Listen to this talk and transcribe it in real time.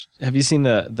Have you seen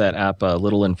that app,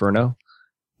 Little Inferno,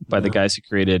 by the guys who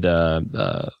created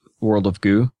World of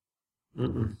Goo?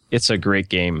 Mm-mm. It's a great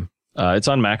game. It's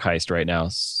on Mac Heist right now.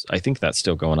 I think that's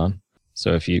still going on.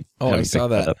 So if you I saw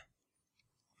that. up.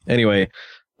 Anyway,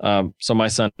 so my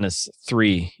son is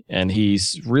 3, and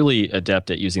he's really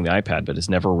adept at using the iPad, but has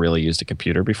never really used a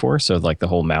computer before. So like the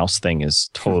whole mouse thing is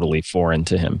totally foreign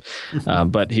to him.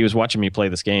 But he was watching me play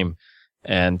this game,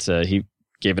 and he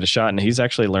gave it a shot, and he's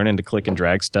actually learning to click and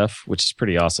drag stuff, which is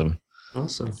pretty awesome.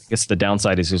 Awesome. I guess the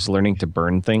downside is he's learning to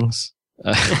burn things.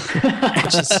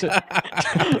 Which is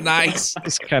Nice.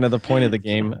 It's kind of the point of the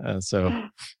game. I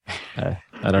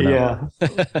don't know.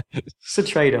 Yeah. It's a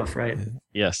trade-off, right?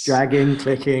 Yes. Dragging,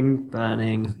 clicking,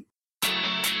 burning.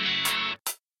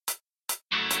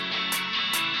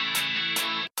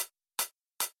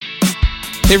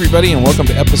 Hey everybody, and welcome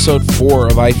to episode 4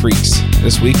 of iPhreaks.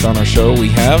 This week on our show we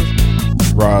have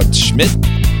Rod Schmidt.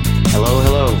 Hello,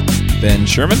 hello. Ben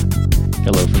Sherman.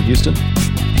 Hello from Houston.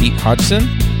 Pete Hodgson.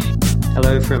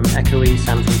 Hello from echoey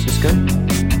San Francisco.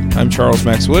 I'm Charles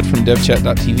Max Wood from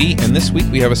devchat.tv, and this week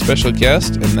we have a special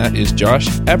guest, and that is Josh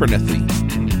Abernathy.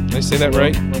 Did I say that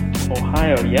right?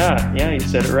 Ohio, yeah, you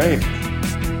said it right.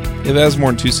 If it has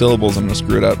more than 2 syllables, I'm going to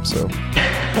screw it up, so.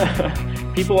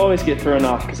 People always get thrown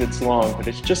off because it's long, but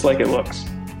it's just like it looks.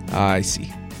 I see.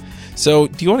 So,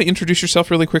 do you want to introduce yourself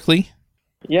really quickly?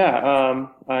 Yeah,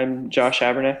 I'm Josh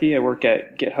Abernathy. I work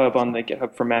at GitHub on the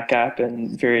GitHub for Mac app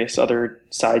and various other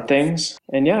side things.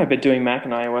 And yeah, I've been doing Mac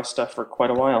and iOS stuff for quite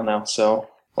a while now, so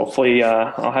hopefully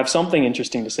I'll have something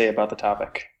interesting to say about the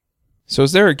topic. So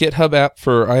is there a GitHub app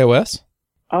for iOS?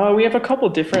 We have a couple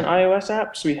different iOS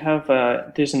apps. We have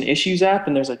there's an Issues app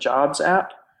and there's a Jobs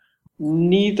app.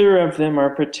 Neither of them are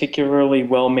particularly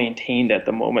well maintained at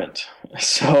the moment.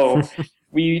 So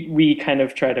we kind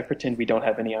of try to pretend we don't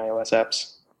have any iOS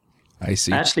apps. I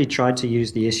see. I actually tried to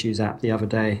use the Issues app the other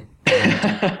day.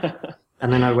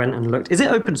 And then I went and looked. Is it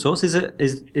open source? Is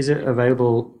it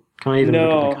available? Can I even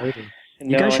look at the coding?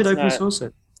 You guys should open source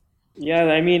it. Yeah,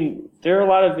 I mean, there are a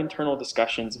lot of internal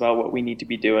discussions about what we need to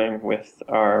be doing with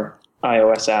our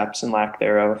iOS apps and lack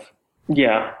thereof.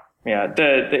 Yeah.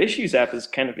 The Issues app is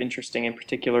kind of interesting in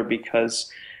particular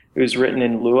because it was written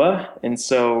in Lua, and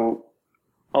so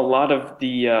a lot of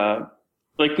the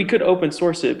we could open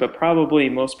source it, but probably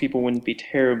most people wouldn't be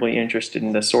terribly interested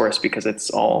in the source because it's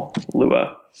all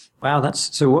Lua. Wow,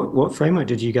 so what framework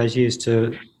did you guys use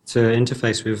to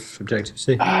interface with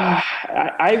Objective-C?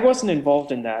 I wasn't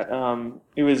involved in that.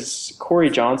 It was Corey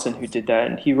Johnson who did that,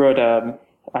 and he wrote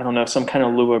some kind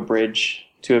of Lua bridge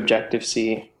to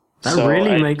Objective-C.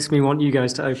 That makes me want you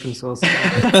guys to open source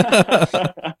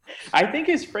it. I think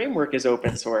his framework is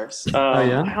open source. Oh,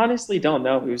 yeah? I honestly don't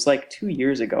know. It was like 2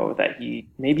 years ago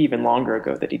maybe even longer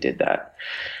ago that he did that.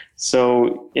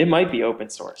 So it might be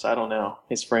open source. I don't know,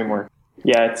 his framework.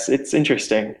 Yeah, it's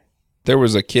interesting. There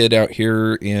was a kid out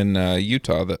here in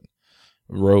Utah that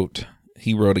wrote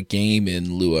a game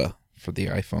in Lua for the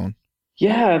iPhone.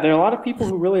 Yeah, there are a lot of people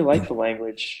who really like the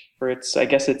language for its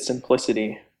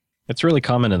simplicity. It's really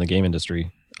common in the game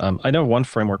industry. I know one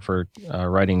framework for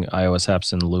writing iOS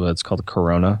apps in Lua. It's called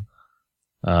Corona.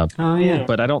 Yeah.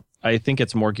 But I think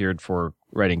it's more geared for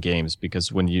writing games because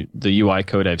the UI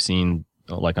code I've seen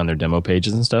like on their demo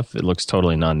pages and stuff, it looks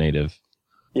totally non-native.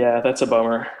 Yeah, that's a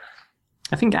bummer.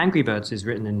 I think Angry Birds is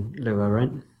written in Lua,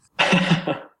 right?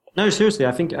 No, seriously,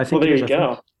 I think. Well, there you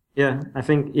go. Yeah, I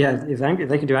think. Yeah, if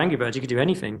they can do Angry Birds, you could do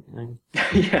anything.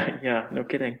 Yeah, no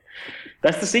kidding.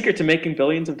 That's the secret to making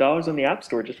billions of dollars on the App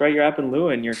Store. Just write your app in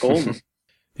Lua and you're golden.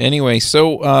 Anyway,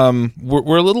 so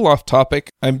we're a little off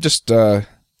topic. I'm just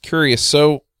curious.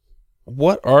 So,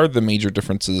 what are the major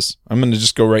differences? I'm going to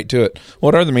just go right to it.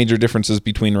 What are the major differences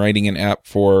between writing an app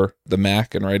for the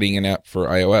Mac and writing an app for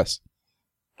iOS?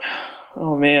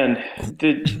 Oh man,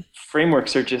 the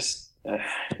frameworks are just.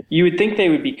 You would think they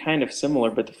would be kind of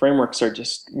similar, but the frameworks are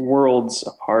just worlds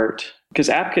apart. Because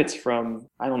AppKit's from,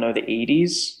 I don't know, the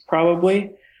 80s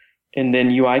probably, and then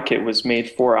UIKit was made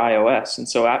for iOS. And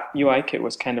so UIKit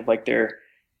was kind of like their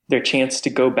chance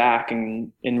to go back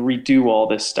and redo all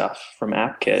this stuff from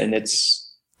AppKit. And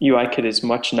UIKit is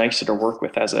much nicer to work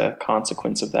with as a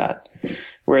consequence of that.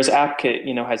 Whereas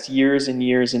AppKit, has years and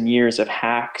years and years of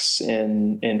hacks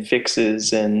and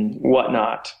fixes and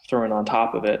whatnot thrown on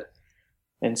top of it.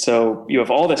 And so you have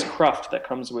all this cruft that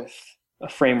comes with a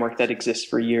framework that exists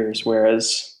for years,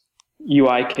 whereas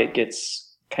UIKit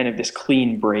gets kind of this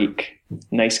clean break,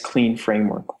 nice clean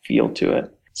framework feel to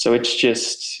it. So it's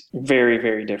just very,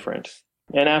 very different.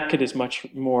 And AppKit is much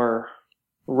more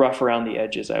rough around the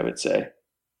edges, I would say.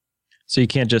 So you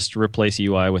can't just replace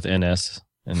UI with NS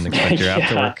and expect your app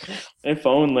to work. If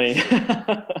only.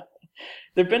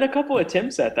 There've been a couple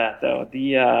attempts at that though.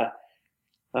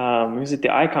 Was it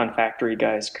the Icon Factory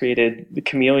guys created the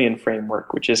Chameleon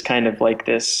framework, which is kind of like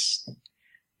this,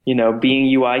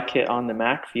 being UI kit on the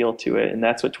Mac feel to it, and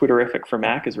that's what Twitterific for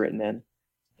Mac is written in.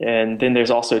 And then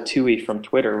there's also TUI from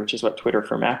Twitter, which is what Twitter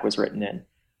for Mac was written in,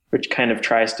 which kind of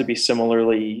tries to be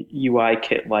similarly UI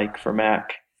kit-like for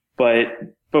Mac. But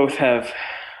both have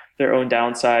their own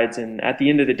downsides, and at the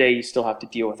end of the day, you still have to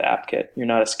deal with AppKit. You're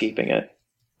not escaping it.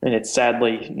 And it's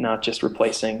sadly not just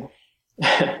replacing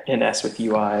NS with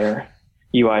UI or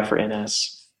UI for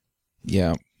NS.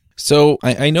 Yeah. So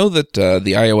I know that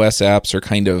the iOS apps are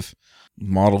kind of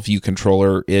model view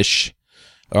controller-ish.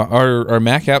 Are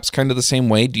Mac apps kind of the same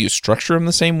way? Do you structure them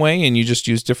the same way and you just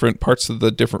use different parts of the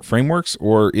different frameworks,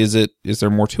 or is there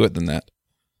more to it than that?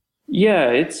 Yeah,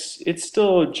 it's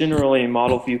still generally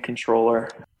model view controller.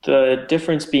 The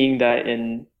difference being that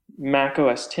in Mac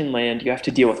OS X land, you have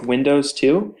to deal with Windows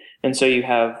too. And so you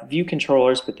have view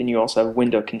controllers, but then you also have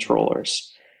window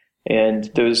controllers. And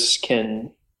those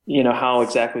can, how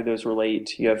exactly those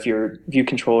relate. You have your view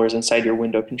controllers inside your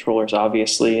window controllers,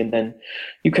 obviously. And then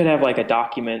you could have like a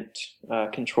document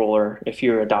controller if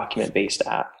you're a document-based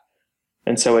app.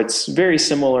 And so it's very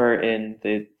similar in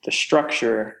the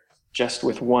structure, just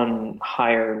with one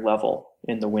higher level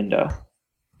in the window.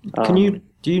 Do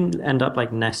you end up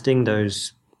like nesting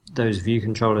those view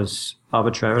controllers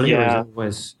arbitrarily? Yeah. Or is it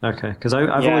always okay? Because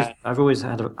I've always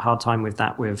had a hard time with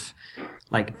that with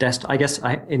like desktop. I guess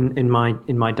in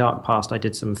my dark past I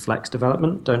did some Flex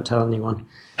development. Don't tell anyone.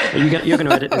 You're going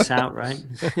to edit this out, right?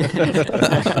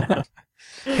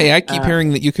 Hey, I keep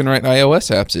hearing that you can write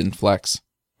iOS apps in Flex.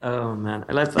 Oh man,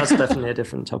 that's definitely a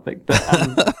different topic. But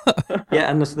yeah,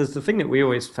 and there's the thing that we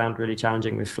always found really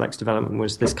challenging with Flex development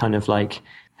was this kind of like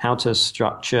how to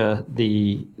structure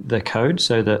the code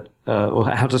so that, or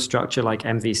how to structure like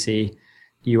MVC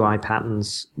UI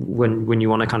patterns when you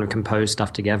want to kind of compose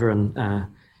stuff together. And I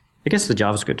guess the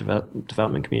JavaScript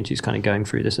development community is kind of going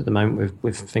through this at the moment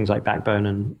with things like Backbone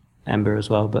and Ember as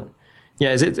well. But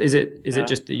yeah, is it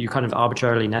just that you kind of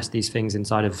arbitrarily nest these things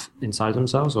inside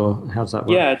themselves, or how does that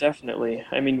work? Yeah, definitely.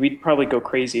 I mean, we'd probably go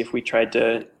crazy if we tried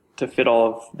to fit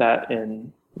all of that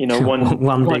in,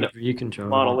 one big view controller,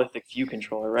 monolithic view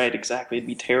controller, right? Exactly. It'd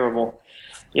be terrible.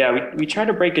 Yeah, we try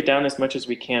to break it down as much as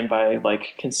we can by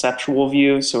like conceptual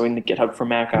view. So in the GitHub for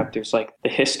Mac app, there's like the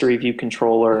history view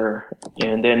controller,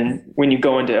 and then when you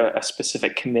go into a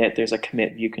specific commit, there's a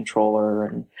commit view controller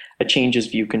and a changes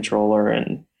view controller,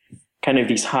 and kind of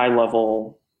these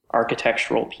high-level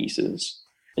architectural pieces.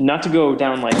 And not to go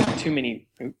down like too many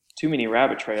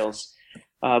rabbit trails,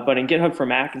 but in GitHub for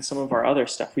Mac and some of our other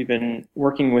stuff, we've been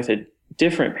working with a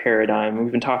different paradigm.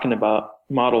 We've been talking about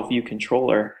model view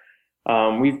controller.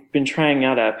 We've been trying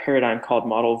out a paradigm called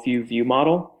model view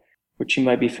model, which you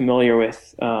might be familiar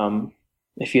with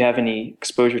if you have any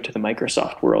exposure to the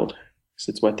Microsoft world, because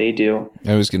it's what they do.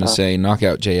 I was going to say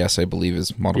Knockout.js, I believe,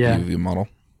 is model view model.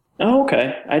 Oh,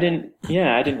 okay. I didn't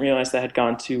realize that had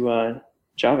gone to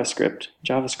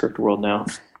JavaScript world now.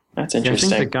 That's interesting.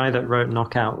 Yeah, I think the guy that wrote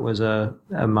Knockout was a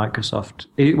Microsoft.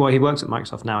 He works at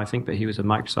Microsoft now, I think, but he was a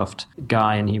Microsoft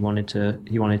guy, and he wanted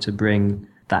to bring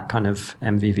that kind of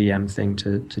MVVM thing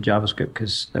to JavaScript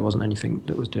because there wasn't anything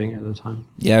that was doing it at the time.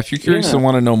 Yeah, if you're curious and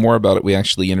want to know more about it, we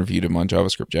actually interviewed him on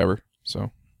JavaScript Jabber.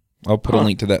 So I'll put a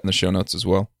link to that in the show notes as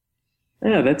well.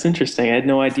 Yeah, that's interesting. I had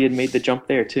no idea it made the jump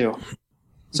there too.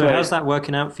 So how's that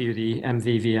working out for you, the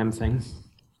MVVM thing?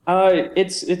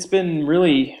 It's been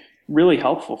really, really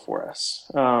helpful for us.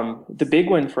 The big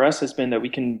one for us has been that we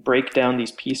can break down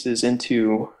these pieces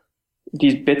into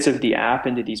these bits of the app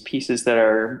into these pieces that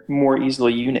are more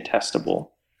easily unit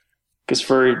testable. Because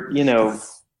for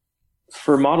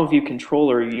model view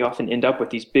controller, you often end up with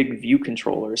these big view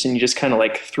controllers and you just kind of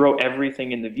like throw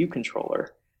everything in the view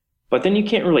controller. But then you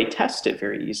can't really test it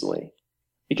very easily.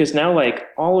 Because now like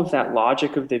all of that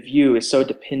logic of the view is so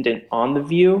dependent on the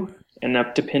view and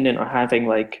not dependent on having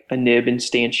like a nib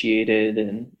instantiated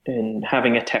and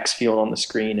having a text field on the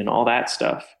screen and all that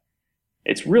stuff.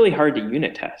 It's really hard to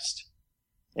unit test.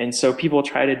 And so people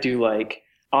try to do like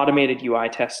automated UI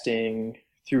testing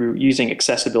through using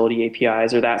accessibility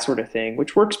APIs or that sort of thing,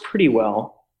 which works pretty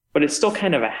well, but it's still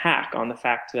kind of a hack on the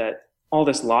fact that all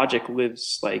this logic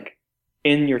lives like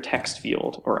in your text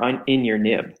field or in your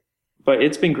nib. But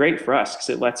it's been great for us because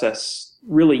it lets us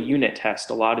really unit test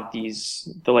a lot of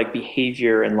the like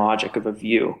behavior and logic of a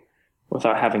view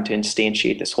without having to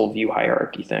instantiate this whole view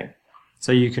hierarchy thing.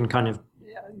 So you can kind of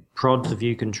prod the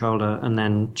view controller and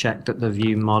then check that the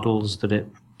view models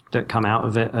that come out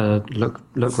of it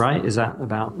look right. Is that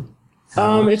about?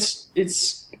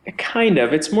 It's kind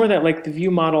of. It's more that like the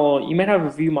view model, you might have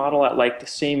a view model at like the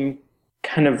same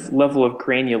kind of level of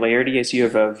granularity as you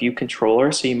have a view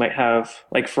controller. So you might have,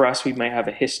 like for us, we might have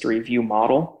a history view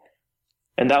model,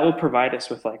 and that will provide us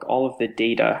with like all of the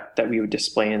data that we would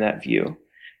display in that view.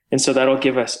 And so that'll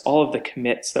give us all of the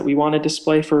commits that we want to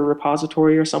display for a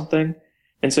repository or something.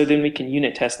 And so then we can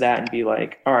unit test that and be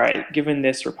like, all right, given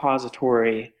this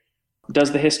repository,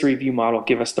 does the history view model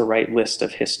give us the right list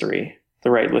of history,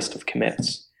 the right list of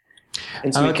commits?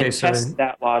 And so we can test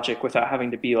that logic without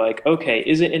having to be like, okay,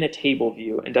 is it in a table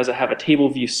view? And does it have a table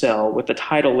view cell with the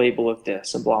title label of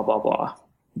this and blah, blah, blah?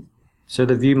 So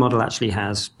the view model actually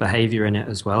has behavior in it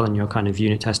as well, and you're kind of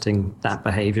unit testing that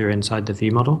behavior inside the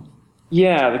view model?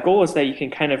 Yeah, the goal is that you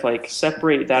can kind of like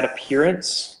separate that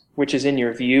appearance, which is in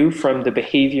your view, from the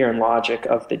behavior and logic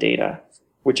of the data,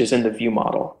 which is in the view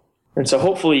model. And so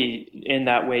hopefully in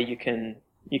that way you can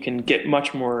get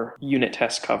much more unit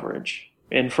test coverage.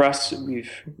 And for us,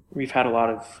 we've had a lot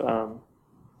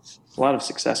of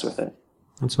success with it.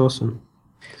 That's awesome.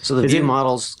 So the view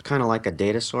model's kind of like a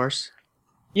data source?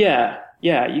 Yeah,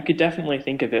 you could definitely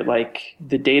think of it like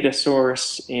the data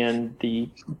source and the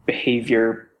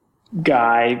behavior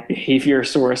guy, behavior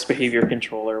source, behavior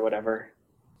controller, whatever.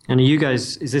 And are you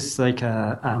guys, is this like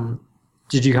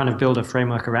did you kind of build a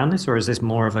framework around this, or is this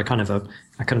more of a kind of a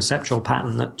conceptual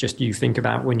pattern that just you think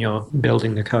about when you're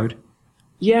building the code?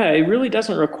 Yeah, it really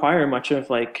doesn't require much of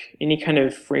like any kind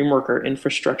of framework or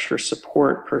infrastructure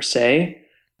support per se.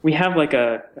 We have like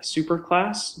a super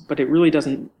class, but it really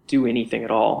doesn't do anything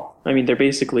at all. I mean, they're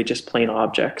basically just plain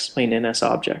objects, plain NS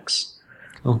objects.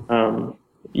 Cool.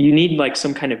 You need like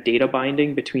some kind of data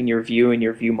binding between your view and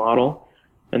your view model.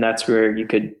 And that's where you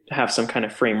could have some kind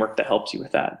of framework that helps you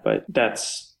with that. But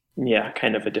that's,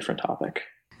 kind of a different topic.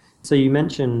 So you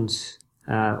mentioned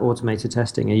automated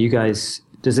testing. Are you guys,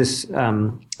 does this,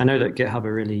 I know that GitHub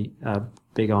are really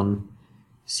big on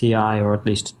CI, or at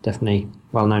least definitely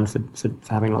well known for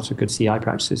having lots of good CI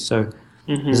practices. So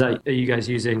are you guys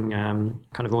using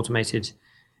kind of automated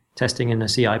testing in a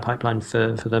CI pipeline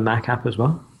for the Mac app as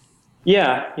well?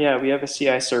 Yeah, we have a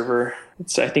CI server.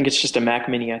 I think it's just a Mac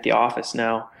Mini at the office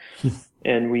now.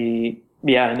 And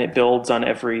and it builds on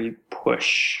every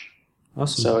push.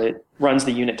 Awesome. So it runs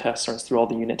the unit tests, runs through all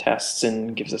the unit tests,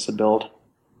 and gives us a build.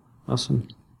 Awesome.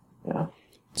 Yeah.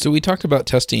 So we talked about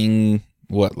testing,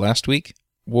 last week?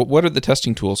 What are the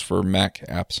testing tools for Mac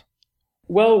apps?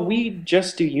 Well, we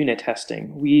just do unit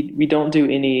testing. We don't do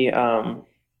any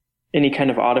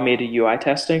kind of automated UI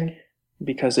testing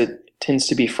because it tends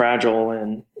to be fragile,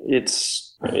 and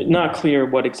it's not clear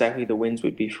what exactly the wins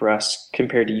would be for us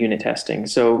compared to unit testing.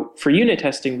 So for unit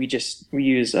testing, we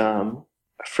use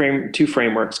two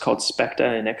frameworks called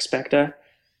Specta and Expecta,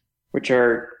 which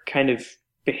are kind of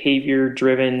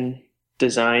behavior-driven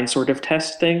design sort of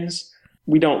test things.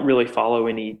 We don't really follow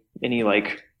any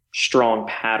like strong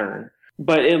pattern,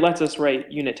 but it lets us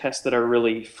write unit tests that are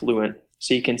really fluent.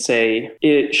 So you can say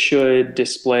it should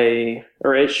display,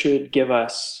 or it should give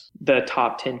us the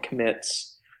top 10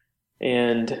 commits,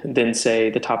 and then say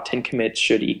the top 10 commits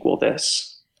should equal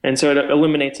this. And so it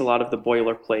eliminates a lot of the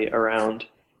boilerplate around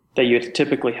that you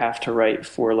typically have to write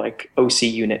for like OC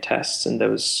unit tests and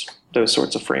those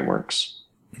sorts of frameworks.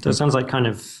 So it sounds like kind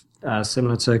of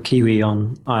similar to Kiwi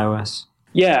on iOS.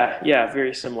 Yeah,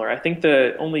 very similar. I think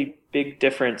the only big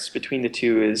difference between the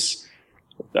two is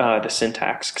the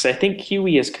syntax, because I think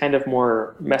Kiwi is kind of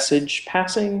more message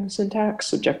passing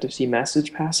syntax, Objective-C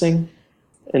message passing,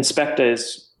 and Specta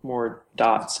is more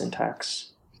dot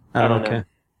syntax. I don't know.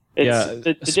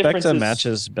 The Specta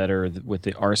matches better with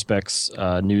the RSpec's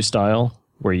new style,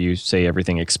 where you say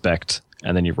everything expect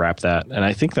and then you wrap that. And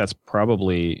I think that's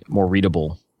probably more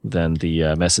readable than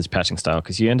the message patching style,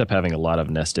 because you end up having a lot of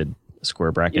nested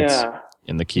square brackets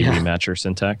in the Kiwi matcher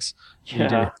syntax.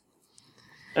 Yeah.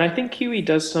 And I think Kiwi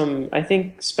does I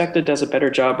think Specta does a better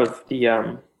job of the,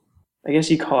 I guess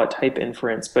you call it type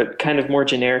inference, but kind of more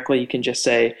generically, you can just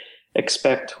say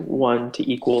expect 1 to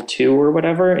equal 2 or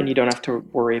whatever, and you don't have to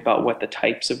worry about what the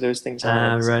types of those things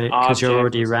are. Right, because you're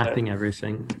already wrapping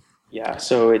everything. Yeah,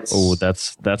 so it's... Oh,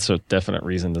 that's a definite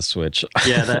reason to switch.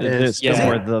 Yeah, that is. It's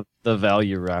more the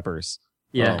value wrappers.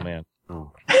 Yeah. Oh, man.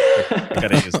 I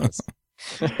gotta use this.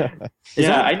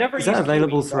 I never Is used that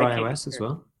available Kiwi, for iOS as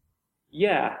well?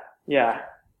 Yeah.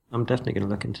 I'm definitely going to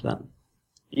look into that.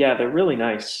 Yeah, they're really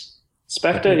nice.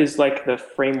 Specta is like the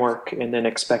framework, and then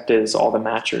Expecta is all the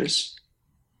matchers.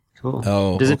 Cool.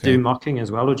 Oh, Does it do mocking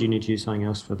as well, or do you need to use something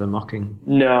else for the mocking?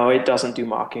 No, it doesn't do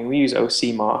mocking. We use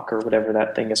OC mock or whatever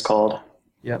that thing is called.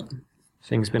 Yep.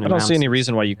 Thing's been I don't see any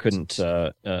reason why you couldn't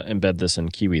embed this in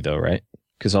Kiwi, though, right?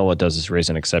 because all it does is raise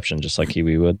an exception, just like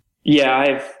Kiwi would. Yeah,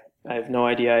 I have no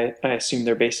idea. I assume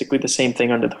they're basically the same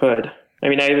thing under the hood. I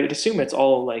mean, I would assume it's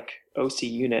all like OC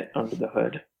unit under the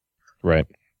hood. Right.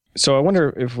 So I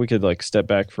wonder if we could like step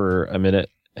back for a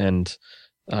minute. And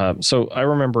so I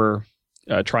remember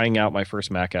trying out my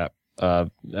first Mac app. I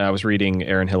was reading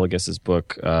Aaron Hilligas's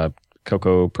book,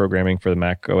 Cocoa Programming for the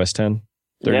Mac OS X.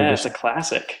 Yeah, it's a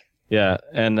classic. Yeah.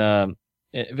 And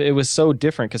it was so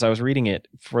different because I was reading it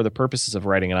for the purposes of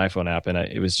writing an iPhone app, and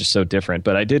it was just so different.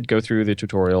 But I did go through the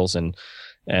tutorials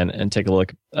and take a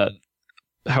look.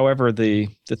 However, the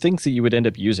things that you would end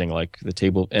up using, like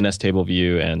the NS table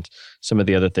view and some of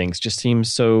the other things, just seem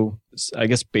so, I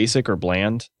guess, basic or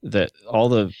bland that all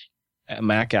the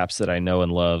Mac apps that I know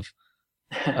and love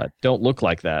don't look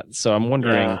like that. So I'm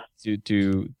wondering,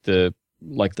 do the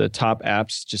top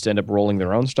apps just end up rolling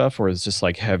their own stuff, or is just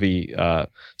like heavy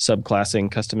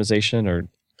subclassing customization? Or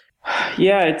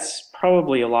yeah, it's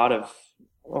probably a lot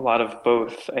of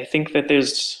both. I think that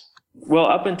there's, well,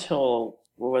 up until,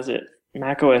 what was it,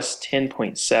 macOS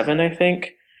 10.7, I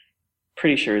think,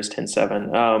 pretty sure it's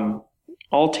 10.7.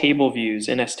 All table views,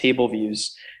 NS table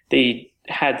views, they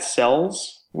had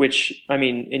cells, which, I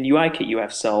mean, in UIKit you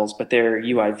have cells, but they're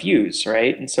UI views,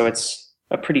 right? And so it's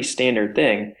a pretty standard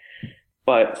thing.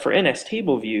 But for NS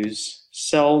table views,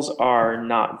 cells are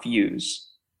not views.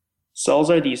 Cells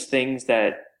are these things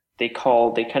that they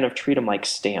kind of treat them like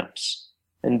stamps.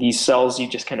 And these cells, you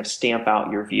just kind of stamp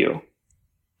out your view.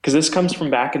 Because this comes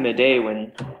from back in the day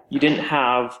when you didn't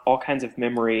have all kinds of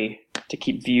memory to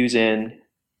keep views in.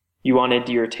 You wanted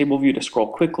your table view to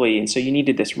scroll quickly, and so you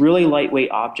needed this really lightweight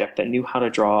object that knew how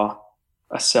to draw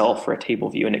a cell for a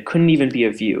table view, and it couldn't even be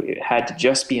a view. It had to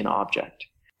just be an object.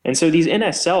 And so these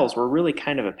NS cells were really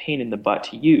kind of a pain in the butt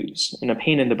to use and a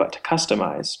pain in the butt to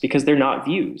customize because they're not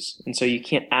views, and so you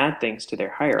can't add things to their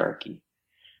hierarchy.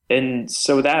 And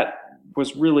so that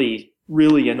was really,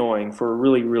 really annoying for a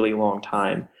really, really long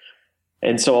time.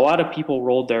 And so a lot of people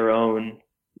rolled their own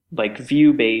like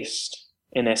view-based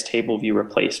NS table view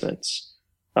replacements.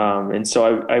 And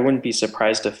so I wouldn't be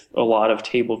surprised if a lot of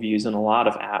table views and a lot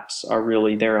of apps are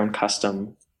really their own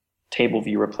custom table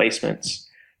view replacements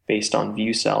based on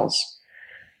view cells.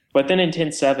 But then in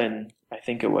 10.7, I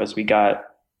think it was, we got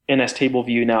NS table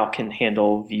view now can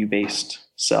handle view-based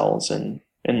cells, and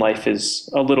life is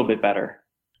a little bit better.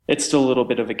 It's still a little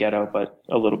bit of a ghetto, but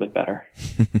a little bit better.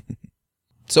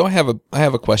 So I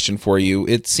have a question for you.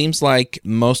 It seems like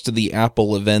most of the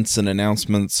Apple events and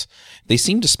announcements, they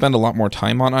seem to spend a lot more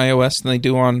time on iOS than they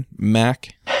do on Mac.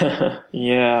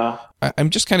 Yeah. I'm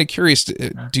just kind of curious,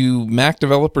 do Mac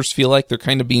developers feel like they're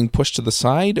kind of being pushed to the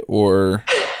side, or?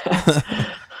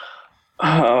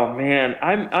 Oh man,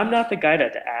 I'm not the guy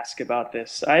to ask about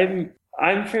this. I'm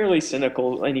fairly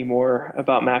cynical anymore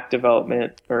about Mac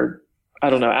development, or I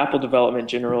don't know, Apple development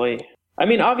generally. I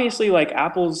mean, obviously, like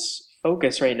Apple's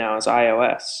focus right now is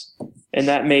iOS, and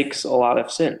that makes a lot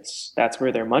of sense. That's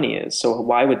where their money is. So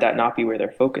why would that not be where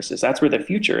their focus is? That's where the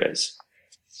future is.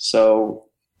 So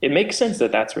it makes sense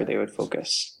that that's where they would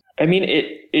focus. I mean,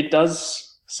 it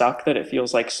does suck that it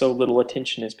feels like so little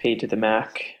attention is paid to the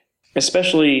Mac,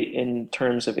 especially in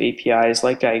terms of APIs.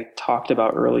 Like I talked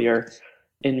about earlier,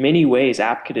 in many ways,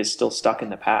 AppKit is still stuck in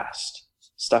the past,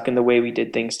 stuck in the way we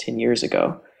did things 10 years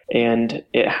ago. And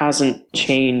it hasn't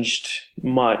changed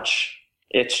much.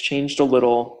 It's changed a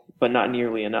little, but not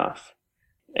nearly enough.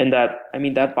 And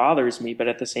that bothers me, but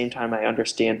at the same time, I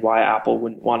understand why Apple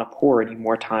wouldn't want to pour any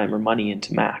more time or money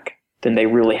into Mac than they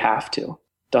really have to.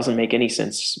 Doesn't make any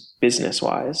sense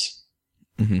business-wise.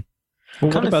 Mm-hmm.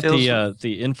 Well, what about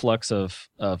the influx of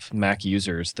Mac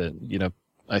users that,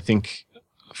 I think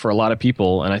for a lot of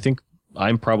people, and I think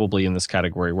I'm probably in this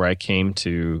category where I came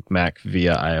to Mac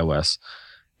via iOS.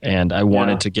 And I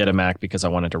wanted to get a Mac because I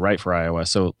wanted to write for iOS.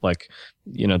 So like,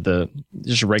 the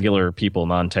just regular people,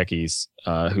 non-techies,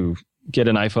 who get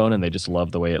an iPhone and they just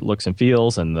love the way it looks and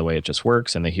feels and the way it just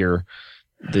works. And they hear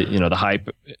the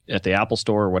hype at the Apple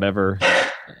Store or whatever.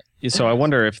 So I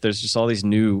wonder if there's just all these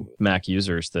new Mac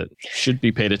users that should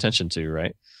be paid attention to,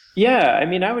 right? Yeah, I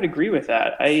mean, I would agree with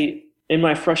that. In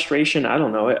my frustration, I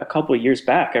don't know, a couple of years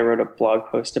back, I wrote a blog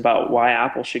post about why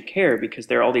Apple should care, because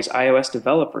there are all these iOS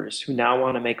developers who now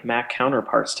want to make Mac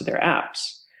counterparts to their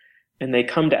apps. And they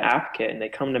come to AppKit and they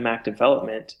come to Mac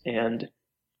development, and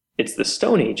it's the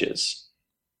Stone Ages.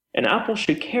 And Apple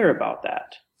should care about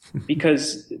that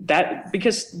because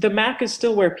the Mac is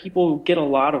still where people get a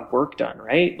lot of work done,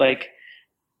 right? Like,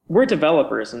 we're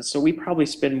developers, and so we probably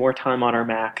spend more time on our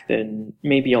Mac than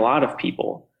maybe a lot of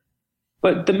people.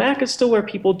 But the Mac is still where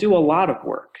people do a lot of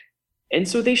work. And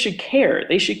so they should care.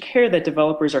 They should care that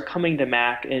developers are coming to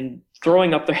Mac and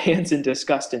throwing up their hands in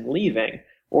disgust and leaving,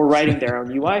 or writing their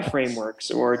own UI frameworks,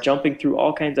 or jumping through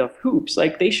all kinds of hoops.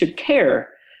 Like, they should care.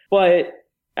 But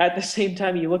at the same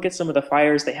time, you look at some of the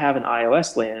fires they have in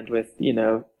iOS land with,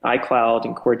 iCloud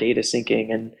and core data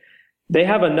syncing, and they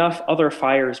have enough other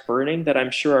fires burning that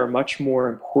I'm sure are much more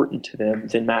important to them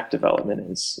than Mac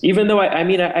development is. Even though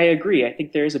I agree. I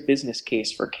think there is a business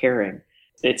case for caring.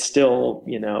 It's still,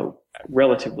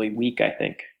 relatively weak, I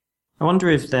think. I wonder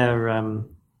if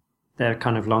their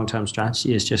kind of long-term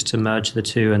strategy is just to merge the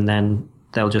two, and then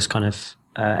they'll just kind of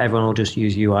everyone will just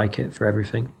use UIKit for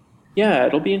everything. Yeah,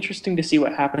 it'll be interesting to see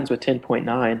what happens with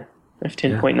 10.9. If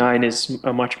 10.9 is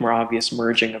a much more obvious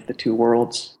merging of the two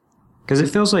worlds. Because it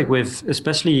feels like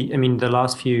especially, the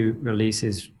last few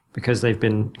releases, because they've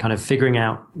been kind of figuring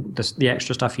out the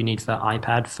extra stuff you need for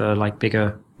iPad for like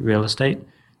bigger real estate.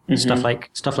 Mm-hmm.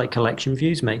 Stuff like collection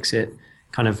views makes it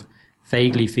kind of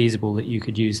vaguely feasible that you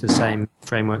could use the same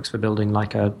frameworks for building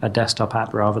like a desktop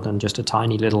app rather than just a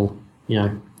tiny little,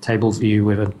 table view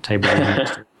with a table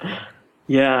view.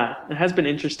 Yeah, it has been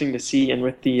interesting to see, and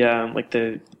with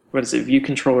the view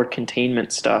controller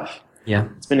containment stuff. Yeah,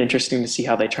 it's been interesting to see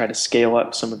how they try to scale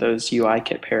up some of those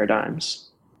UIKit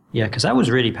paradigms. Yeah, because that was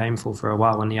really painful for a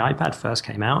while when the iPad first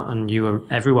came out, and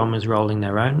everyone was rolling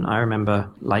their own. I remember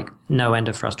like no end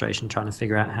of frustration trying to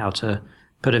figure out how to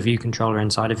put a view controller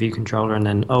inside a view controller, and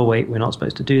then wait, we're not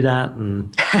supposed to do that,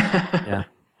 and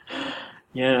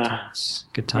yeah,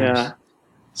 good times. Yeah,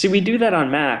 see, we do that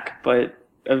on Mac, but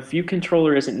a view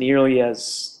controller isn't nearly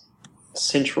as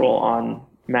central on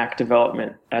Mac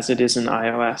development as it is in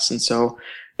iOS, and so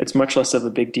it's much less of a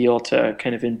big deal to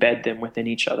kind of embed them within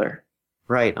each other.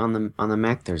 Right, on the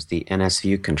Mac there's the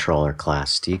NSView controller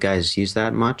class. Do you guys use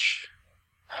that much?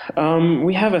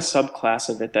 We have a subclass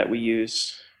of it that we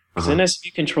use. Because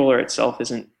NSView controller itself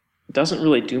doesn't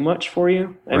really do much for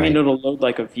you. I mean, it'll load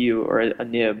like a view or a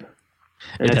nib.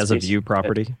 It has a view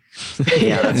property.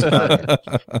 Yeah, that's about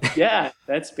it. Yeah,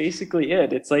 that's basically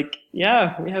it. It's like,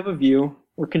 yeah, we have a view.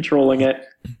 We're controlling it.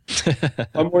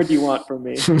 What more do you want from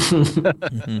me?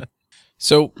 Mm-hmm.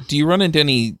 So, do you run into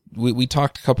any? We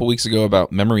talked a couple weeks ago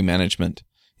about memory management.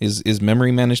 Is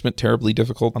memory management terribly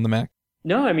difficult on the Mac?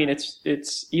 No, I mean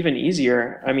it's even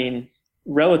easier. I mean,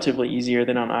 relatively easier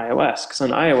than on iOS, because on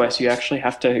iOS you actually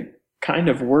have to kind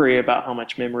of worry about how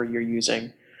much memory you're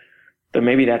using. Though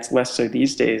maybe that's less so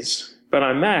these days. But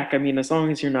on Mac, I mean, as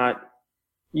long as you're not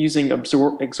using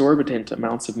exorbitant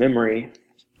amounts of memory,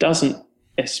 doesn't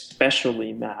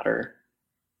especially matter.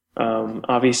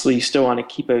 Obviously, you still want to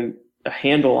keep a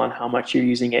handle on how much you're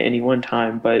using at any one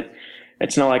time, but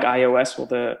it's not like iOS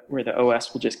where the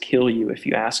OS will just kill you if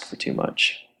you ask for too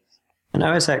much. And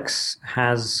OS X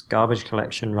has garbage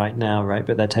collection right now, right?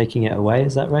 But they're taking it away,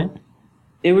 is that right?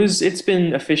 It's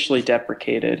been officially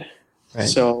deprecated. Right.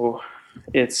 So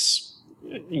I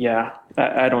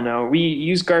don't know. We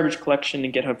use garbage collection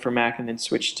in GitHub for Mac and then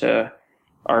switched to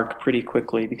Arc pretty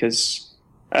quickly because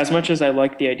as much as I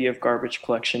like the idea of garbage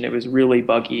collection, it was really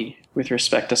buggy with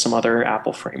respect to some other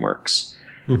Apple frameworks.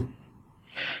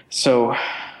 So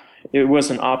it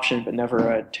was an option, but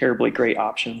never a terribly great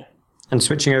option. And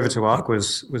switching over to Arc,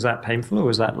 was that painful or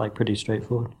was that like pretty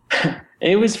straightforward?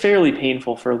 It was fairly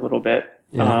painful for a little bit.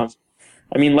 Yeah.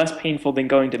 I mean, less painful than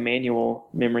going to manual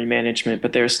memory management,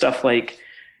 but there's stuff like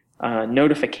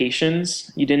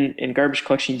notifications. In garbage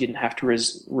collection, you didn't have to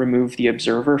remove the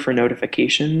observer for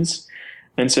notifications.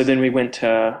 And so then we went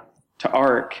to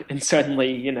Arc, and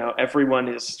suddenly, everyone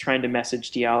is trying to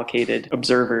message deallocated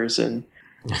observers. And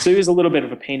so it was a little bit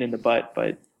of a pain in the butt,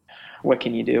 but what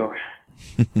can you do?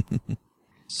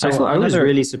 So I was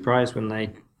really surprised when they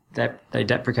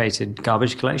deprecated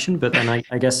garbage collection, but then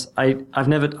I guess I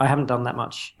haven't done that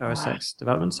much OS X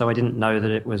development, so I didn't know that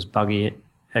it was buggy.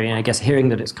 I mean, I guess hearing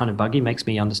that it's kind of buggy makes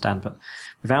me understand, but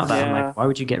without that, I'm like, why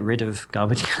would you get rid of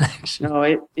garbage collection? No,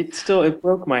 it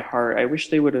broke my heart. I wish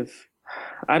they would have.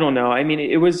 I don't know. I mean,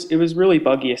 it was really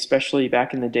buggy, especially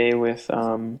back in the day with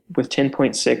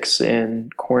 10.6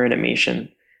 and core animation.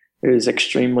 It was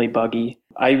extremely buggy.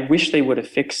 I wish they would have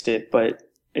fixed it, but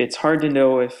it's hard to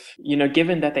know if,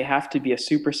 given that they have to be a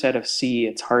superset of C,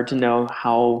 it's hard to know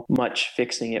how much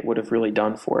fixing it would have really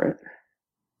done for it.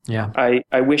 Yeah.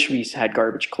 I wish we had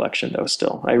garbage collection, though,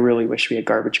 still. I really wish we had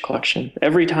garbage collection.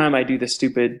 Every time I do the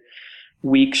stupid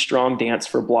weak, strong dance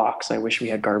for blocks, I wish we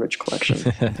had garbage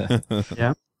collection.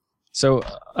 Yeah. So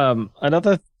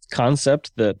another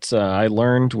concept that I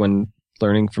learned when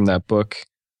learning from that book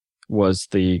was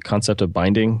the concept of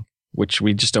binding, which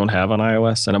we just don't have on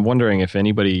iOS. And I'm wondering if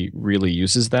anybody really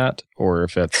uses that or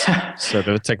if it's sort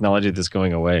of a technology that's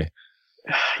going away.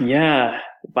 Yeah.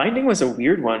 Binding was a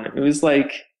weird one. It was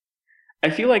like, I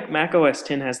feel like Mac OS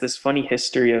X has this funny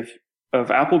history of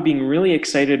Apple being really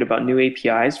excited about new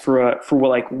APIs for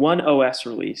like one OS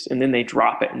release, and then they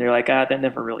drop it and they're like, that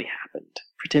never really happened.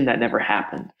 Pretend that never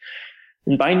happened.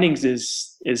 And Bindings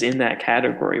is in that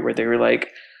category where they were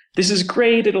like, this is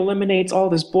great, it eliminates all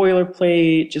this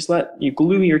boilerplate, just let you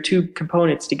glue your two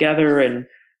components together, and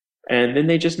then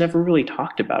they just never really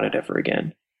talked about it ever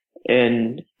again.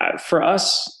 And for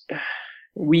us,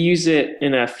 we use it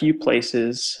in a few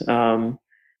places.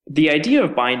 The idea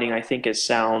of binding, I think, is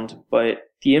sound, but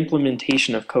the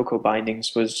implementation of Cocoa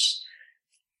bindings was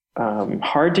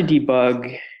hard to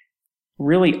debug,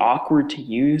 really awkward to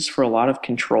use for a lot of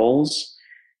controls.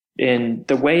 And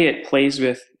the way it plays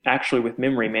with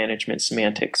memory management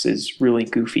semantics is really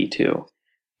goofy too.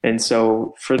 And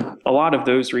so for a lot of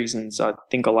those reasons, I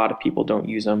think a lot of people don't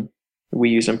use them. We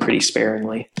use them pretty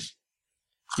sparingly.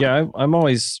 Yeah,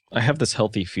 I have this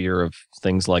healthy fear of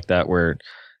things like that where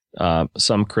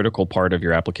some critical part of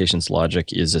your application's logic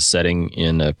is a setting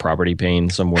in a property pane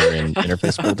somewhere in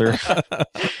Interface Builder.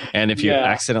 And if you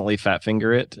accidentally fat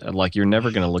finger it, like you're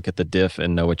never going to look at the diff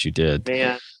and know what you did.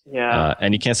 Man, yeah.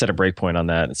 And you can't set a breakpoint on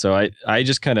that. So I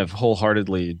just kind of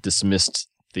wholeheartedly dismissed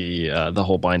the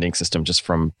whole binding system just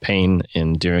from pain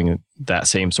in doing that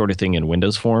same sort of thing in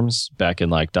Windows Forms back in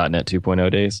like .NET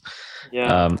 2.0 days.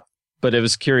 Yeah. But it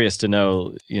was curious to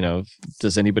know,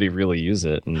 does anybody really use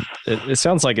it? And it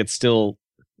sounds like it's still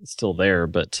there,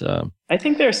 but I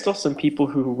think there are still some people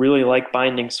who really like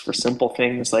bindings for simple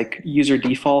things, like user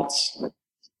defaults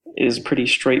is pretty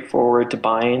straightforward to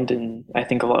bind, and I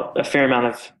think a fair amount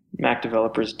of Mac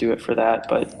developers do it for that.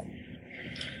 But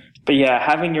yeah,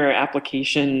 having your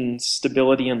application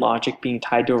stability and logic being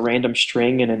tied to a random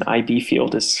string in an IB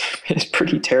field is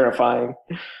pretty terrifying.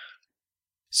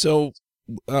 So,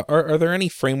 are there any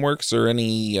frameworks or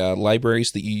any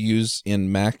libraries that you use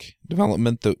in Mac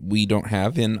development that we don't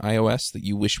have in iOS that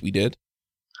you wish we did?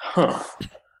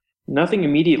 Nothing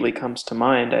immediately comes to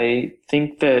mind. I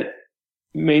think that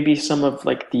maybe some of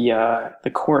like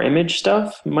the core image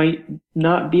stuff might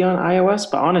not be on iOS,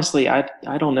 but honestly, I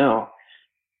don't know.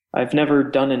 I've never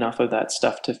done enough of that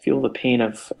stuff to feel the pain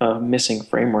of missing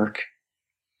framework.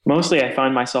 Mostly, I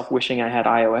find myself wishing I had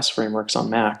iOS frameworks on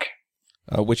Mac.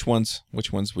 Which ones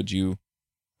would you?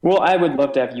 Well, I would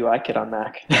love to have UIKit on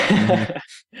Mac.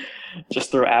 Mm-hmm.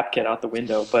 Just throw AppKit out the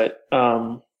window. But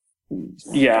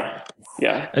yeah.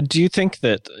 Do you think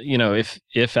that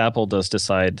if Apple does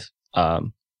decide,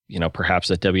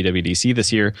 perhaps at WWDC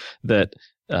this year that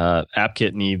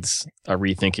AppKit needs a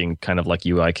rethinking, kind of like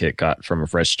UIKit got from a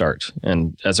fresh start,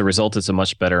 and as a result, it's a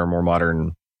much better, more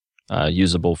modern,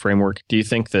 usable framework? Do you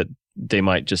think that they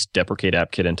might just deprecate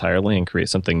AppKit entirely and create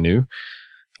something new?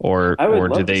 Or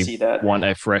do they want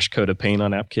a fresh coat of paint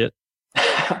on AppKit?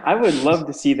 I would love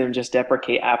to see them just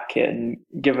deprecate AppKit and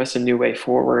give us a new way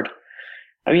forward.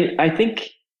 I mean, I think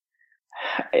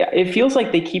it feels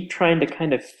like they keep trying to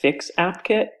kind of fix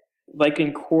AppKit, like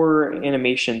in core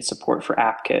animation support for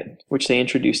AppKit, which they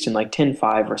introduced in like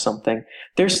 10.5 or something.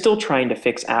 They're still trying to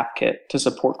fix AppKit to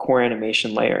support core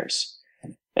animation layers.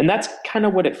 And that's kind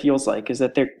of what it feels like, is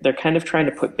that they're kind of trying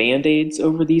to put Band-Aids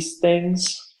over these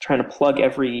things, trying to plug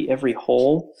every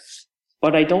hole.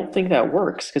 But I don't think that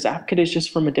works, because AppKit is just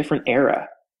from a different era.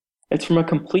 It's from a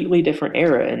completely different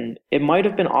era, and it might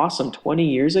have been awesome 20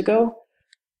 years ago,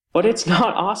 but it's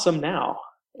not awesome now.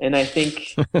 And I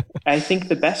think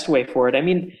the best way for it, I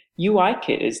mean,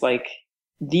 UIKit is like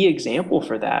the example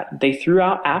for that. They threw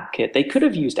out AppKit. They could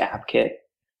have used AppKit,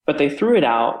 but they threw it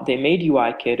out. They made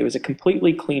UIKit. It was a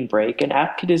completely clean break, and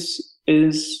AppKit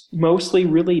is mostly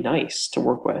really nice to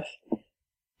work with.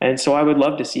 And so I would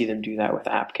love to see them do that with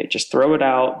AppKit. Just throw it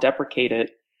out, deprecate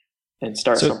it, and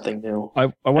start something new.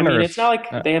 I wonder it's not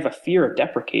like they have a fear of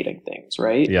deprecating things,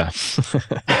 right? Yeah.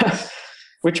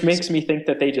 Which makes me think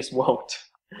that they just won't.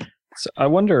 So I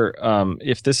wonder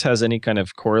if this has any kind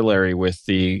of corollary with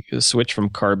the switch from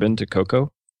Carbon to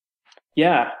Cocoa.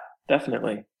 Yeah,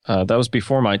 definitely. That was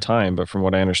before my time, but from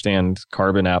what I understand,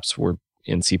 Carbon apps were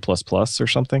in C++ or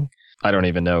something. I don't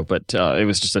even know, but it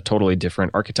was just a totally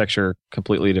different architecture,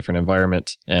 completely different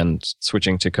environment. And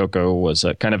switching to Cocoa was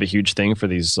kind of a huge thing for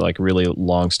these like really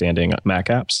long-standing Mac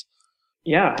apps.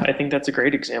 Yeah, I think that's a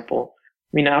great example.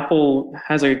 I mean, Apple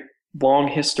has a long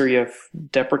history of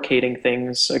deprecating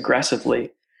things aggressively,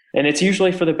 and it's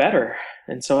usually for the better.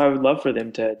 And so I would love for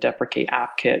them to deprecate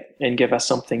AppKit and give us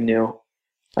something new.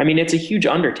 I mean, it's a huge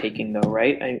undertaking though,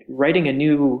 right? Writing a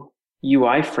new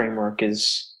UI framework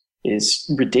is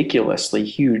ridiculously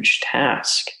huge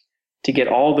task. To get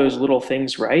all those little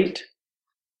things right,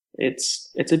 it's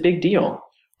a big deal.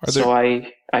 So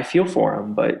I feel for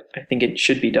them, but I think it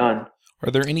should be done.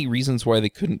 Are there any reasons why they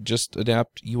couldn't just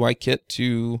adapt UIKit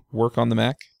to work on the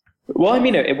Mac? Well, I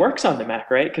mean, it works on the Mac,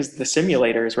 right? Because the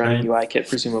simulator is running UIKit,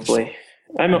 presumably.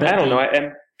 I don't know.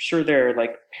 I'm sure there are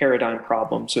like paradigm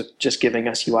problems with just giving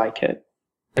us UIKit.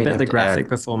 I bet the graphic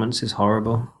performance is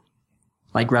horrible.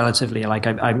 Like relatively, like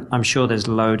I'm sure there's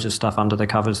loads of stuff under the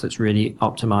covers that's really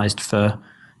optimized for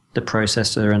the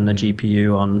processor and the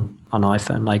GPU on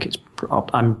iPhone. Like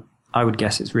I would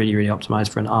guess it's really, really optimized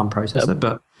for an ARM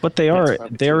processor, but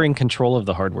they're in control of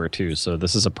the hardware too. So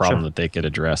this is a problem that they could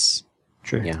address.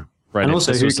 True. Yeah. Right. And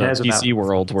also, who cares about a PC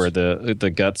world where performance? the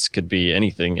guts could be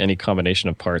anything, any combination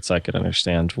of parts? I could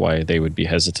understand why they would be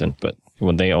hesitant, but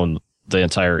when they own the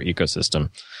entire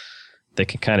ecosystem, they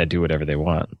can kind of do whatever they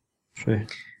want. True.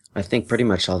 I think pretty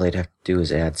much all they'd have to do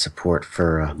is add support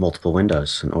for multiple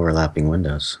windows and overlapping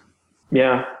windows.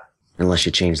 Yeah. Unless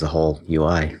you change the whole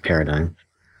UI paradigm.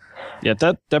 Yeah,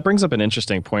 that brings up an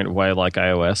interesting point. Why I like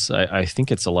iOS? I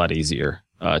think it's a lot easier,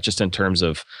 just in terms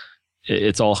of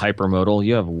it's all hypermodal.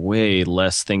 You have way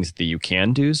less things that you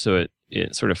can do, so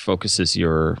it sort of focuses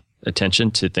your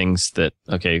attention to things that,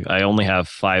 okay, I only have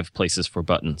 5 places for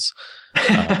buttons.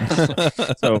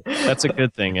 So that's a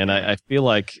good thing. And I feel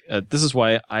like this is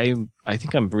why I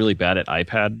think I'm really bad at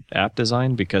iPad app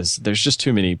design, because there's just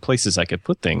too many places I could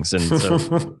put things. And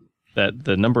so that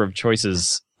the number of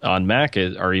choices on Mac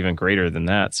are even greater than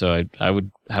that. So I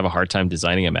would have a hard time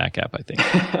designing a Mac app, I think.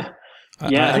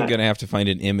 Yeah. I'm going to have to find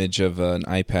an image of an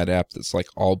iPad app that's like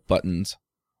all buttons.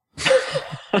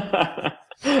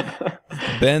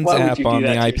 Ben's app on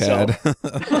the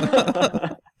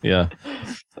iPad. Yeah.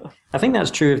 I think that's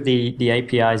true of the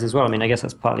APIs as well. I mean, I guess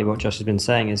that's partly what Josh has been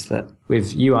saying, is that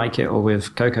with UIKit or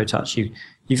with Cocoa Touch,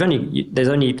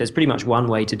 there's pretty much one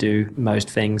way to do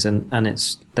most things, and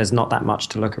there's not that much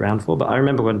to look around for. But I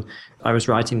remember when I was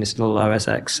writing this little OS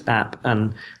X app,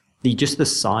 and just the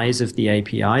size of the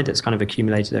API that's kind of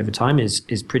accumulated over time is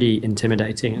pretty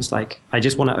intimidating. It's like, I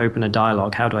just want to open a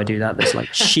dialogue. How do I do that? There's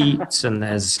like sheets, and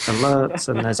there's alerts,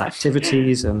 and there's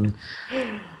activities, and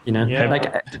like,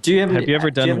 have you ever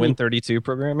done Win32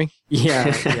 programming?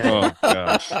 Yeah. Oh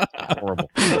gosh, horrible.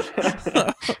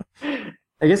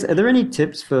 I guess, are there any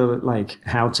tips for like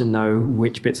how to know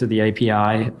which bits of the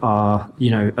API are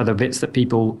the bits that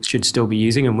people should still be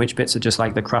using, and which bits are just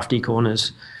like the crafty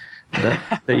corners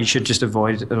that you should just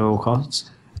avoid at all costs?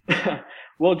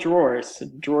 Well, drawers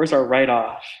are right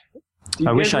off.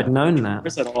 I wish I'd known that.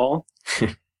 Drawers at all?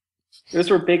 Those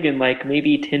were big in like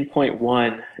maybe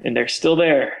 10.1, and they're still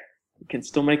there. You can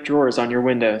still make drawers on your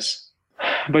Windows.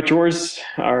 But drawers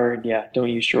don't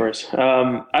use drawers.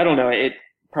 I don't know. It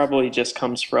probably just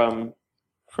comes from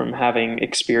having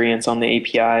experience on the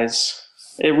APIs.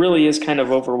 It really is kind of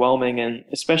overwhelming, and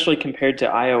especially compared to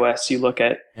iOS, you look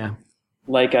at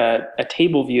like a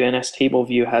table view. NS table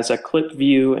view has a clip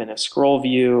view and a scroll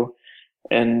view,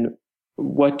 and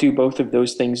what do both of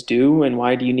those things do, and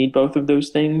why do you need both of those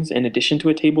things in addition to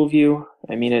a table view?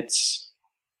 I mean, it's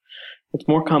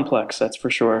more complex, that's for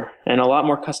sure. And a lot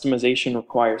more customization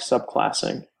requires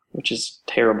subclassing, which is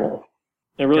terrible.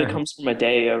 It really comes from a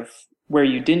day of where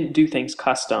you didn't do things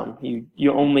custom.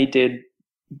 You only did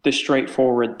the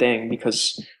straightforward thing,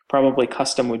 because probably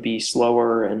custom would be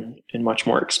slower and much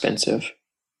more expensive.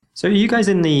 So are you guys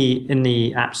in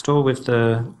the App Store with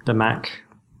the Mac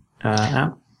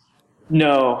app?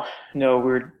 No,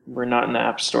 we're not in the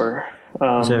App Store.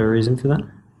 Is there a reason for that?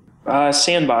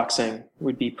 Sandboxing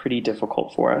would be pretty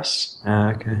difficult for us.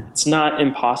 Okay. It's not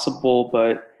impossible,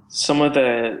 but some of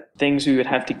the things we would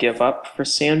have to give up for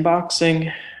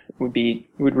sandboxing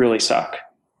would really suck.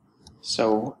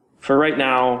 So for right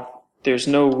now, there's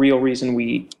no real reason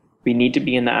we need to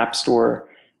be in the App Store,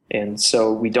 and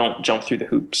so we don't jump through the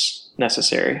hoops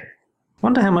necessary. I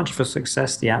wonder how much of a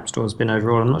success the App Store has been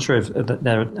overall. I'm not sure if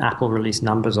their Apple released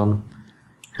numbers on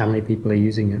how many people are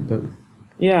using it, but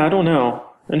yeah, I don't know.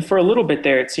 And for a little bit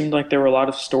there, it seemed like there were a lot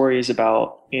of stories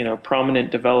about,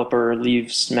 prominent developer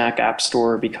leaves Mac App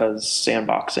Store because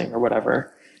sandboxing or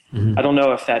whatever. Mm-hmm. I don't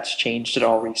know if that's changed at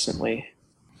all recently.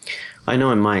 I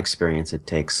know in my experience, it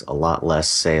takes a lot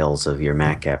less sales of your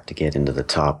Mac app to get into the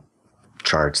top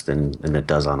charts than it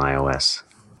does on iOS.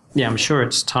 Yeah, I'm sure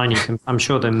it's tiny. I'm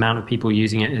sure the amount of people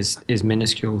using it is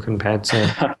minuscule compared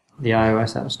to the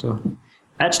iOS App Store.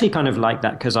 I actually kind of like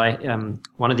that, because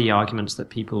one of the arguments that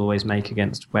people always make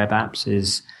against web apps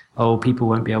is, people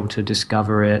won't be able to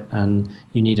discover it, and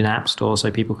you need an app store so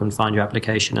people can find your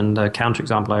application. And the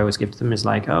counterexample I always give to them is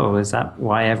like, is that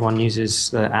why everyone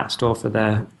uses the app store for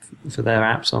their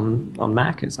apps on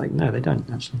Mac? It's like, no, they don't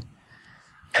actually.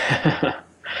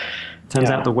 Turns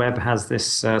out the web has this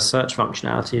search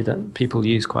functionality that people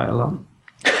use quite a lot.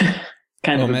 Kind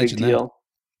kind of a big deal. That.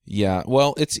 Yeah,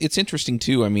 well, it's interesting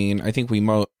too. I mean, I think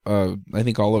I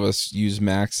think all of us use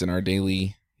Macs in our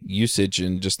daily usage,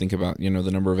 and just think about, the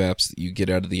number of apps that you get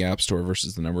out of the App Store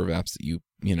versus the number of apps that you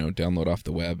download off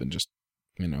the web and just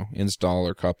install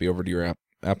or copy over to your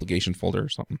application folder or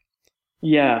something.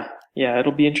 Yeah,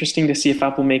 it'll be interesting to see if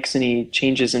Apple makes any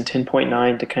changes in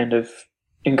 10.9 to kind of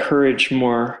encourage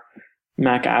more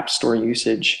Mac App Store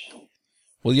usage.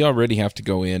 Well, you already have to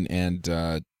go in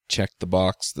and check the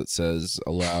box that says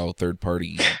allow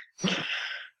third-party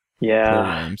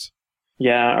programs.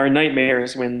 Yeah, our nightmare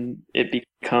is when it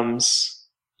becomes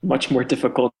much more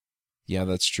difficult. Yeah,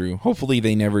 that's true. Hopefully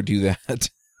they never do that.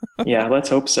 Yeah, let's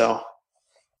hope so.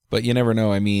 But you never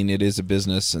know. I mean, it is a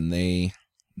business, and they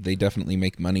definitely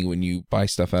make money when you buy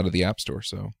stuff out of the App Store.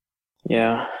 So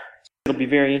yeah, it'll be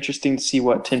very interesting to see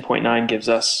what 10.9 gives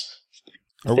us.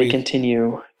 If they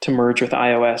continue to merge with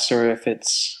iOS, or if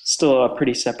it's still a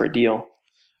pretty separate deal.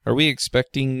 Are we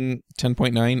expecting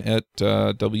 10.9 at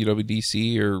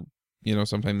WWDC or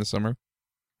sometime this summer?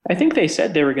 I think they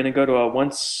said they were going to go to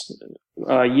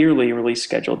a yearly release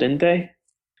schedule, didn't they?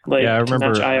 I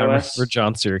remember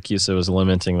John Siracusa was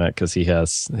lamenting that because he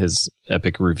has his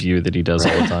epic review that he does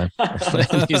all the time.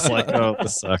 He's like, oh,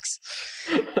 this sucks.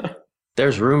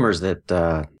 There's rumors that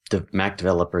the Mac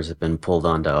developers have been pulled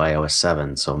onto iOS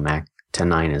 7, so Mac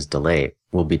 10.9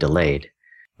 will be delayed.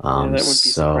 That would be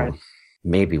surprising.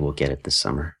 Maybe we'll get it this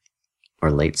summer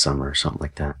or late summer or something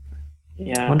like that.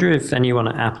 Yeah. I wonder if anyone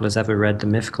at Apple has ever read The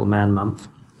Mythical Man Month.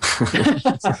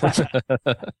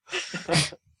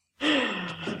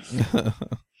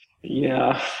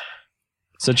 Yeah.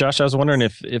 So Josh, I was wondering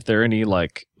if there are any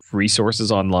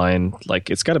resources online.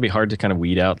 It's got to be hard to kind of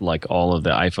weed out all of the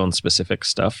iPhone specific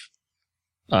stuff.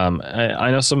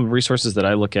 I know some resources that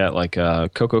I look at,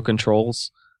 Cocoa Controls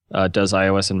does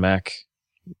iOS and Mac,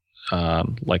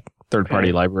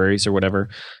 third-party libraries or whatever.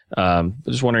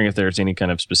 Just wondering if there's any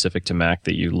kind of specific to Mac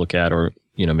that you look at, or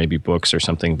maybe books or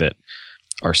something that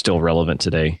are still relevant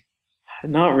today.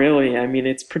 Not really. I mean,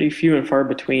 it's pretty few and far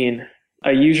between.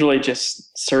 I usually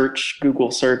just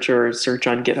Google search or search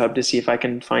on GitHub to see if I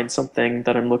can find something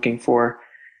that I'm looking for.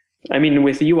 I mean,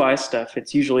 with UI stuff,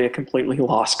 it's usually a completely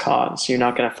lost cause. You're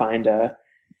not going to find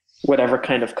whatever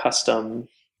kind of custom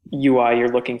UI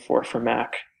you're looking for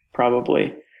Mac,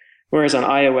 probably. Whereas on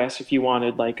iOS, if you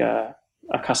wanted a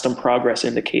custom progress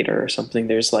indicator or something,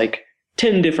 there's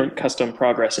 10 different custom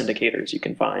progress indicators you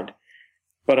can find.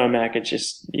 But on Mac,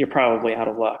 you're probably out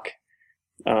of luck.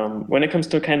 When it comes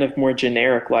to kind of more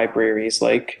generic libraries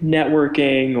like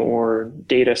networking or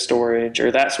data storage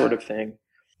or that sort of thing,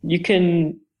 you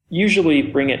can usually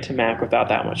bring it to Mac without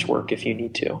that much work if you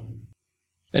need to.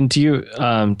 And do you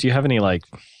have any I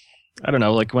don't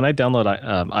know, when I download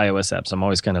iOS apps, I'm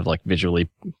always kind of visually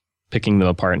picking them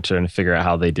apart and trying to figure out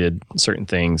how they did certain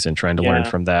things and trying to learn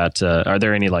from that. Are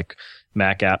there any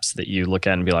Mac apps that you look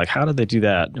at and be like, how did they do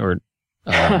that? Or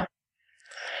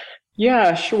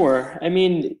yeah, sure. I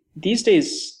mean, these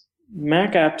days,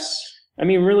 Mac apps,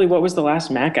 really, what was the last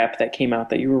Mac app that came out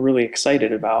that you were really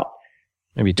excited about?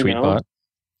 Maybe Tweetbot.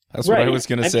 That's what I was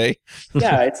going to say.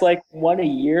 Yeah, it's one a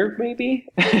year, maybe.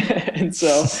 And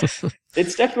so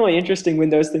it's definitely interesting when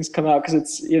those things come out because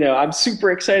it's, I'm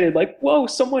super excited. Whoa,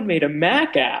 someone made a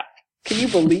Mac app. Can you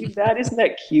believe that? Isn't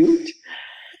that cute?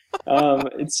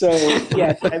 And so,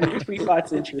 yeah,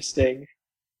 Tweetbot's interesting.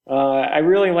 I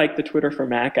really like the Twitter for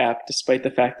Mac app, despite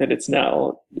the fact that it's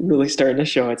now really starting to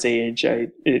show its age.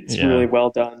 It's really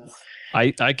well done.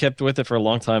 I kept with it for a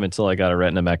long time until I got a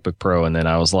Retina MacBook Pro, and then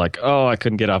I was like, oh, I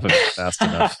couldn't get off of it fast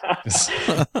enough.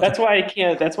 That's why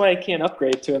I can't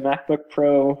upgrade to a MacBook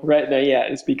Pro Retina yet,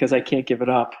 is because I can't give it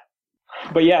up.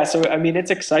 But yeah, so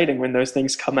it's exciting when those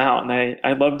things come out, and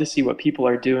I love to see what people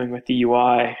are doing with the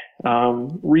UI.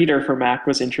 Reader for Mac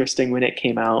was interesting when it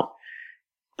came out,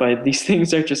 but these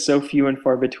things are just so few and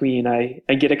far between. I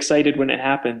get excited when it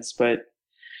happens, but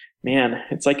man,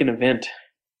 it's like an event.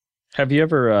 Have you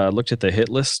ever looked at the hit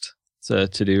list? It's a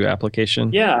to-do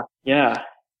application. Yeah.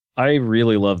 I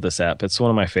really love this app. It's one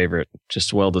of my favorite,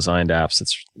 just well-designed apps.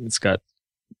 It's got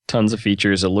tons of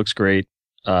features. It looks great.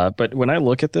 But when I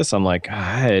look at this, I'm like,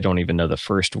 I don't even know the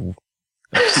first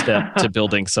step to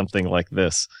building something like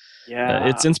this. Yeah.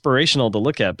 It's inspirational to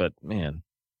look at, but man.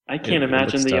 I can't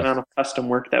imagine the amount of custom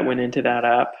work that went into that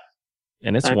app.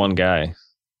 And it's one guy.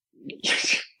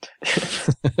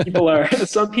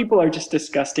 Some people are just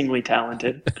disgustingly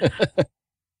talented.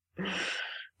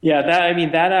 Yeah,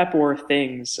 that app or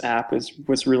Things app is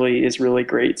really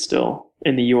great still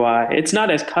in the UI. It's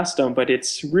not as custom, but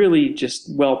it's really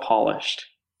just well polished.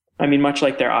 Much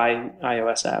like their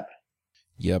iOS app.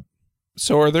 Yep.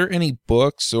 So are there any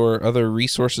books or other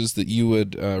resources that you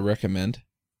would recommend?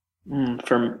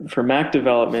 For Mac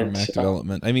development. For Mac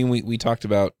development. I mean, we talked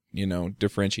about,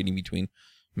 differentiating between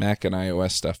Mac and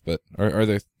iOS stuff, but are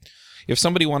there, if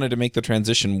somebody wanted to make the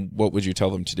transition, what would you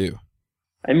tell them to do?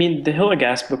 I mean, the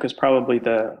Hilligas book is probably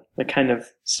the kind of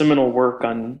seminal work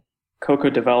on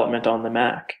Cocoa development on the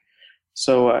Mac.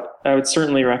 So I would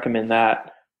certainly recommend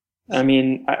that. I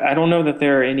mean, I don't know that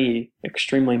there are any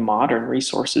extremely modern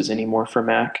resources anymore for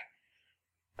Mac.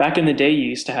 Back in the day, you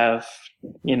used to have,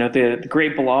 the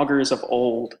great bloggers of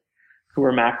old who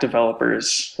were Mac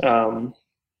developers.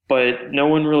 But no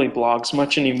one really blogs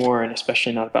much anymore, and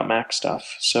especially not about Mac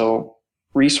stuff. So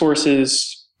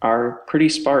resources are pretty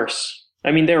sparse.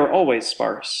 I mean, they were always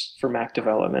sparse for Mac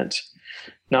development.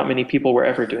 Not many people were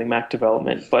ever doing Mac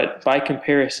development, but by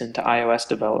comparison to iOS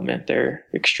development, they're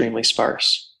extremely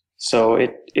sparse. So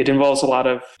it involves a lot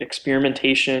of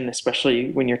experimentation,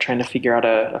 especially when you're trying to figure out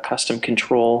a custom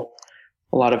control,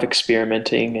 a lot of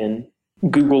experimenting and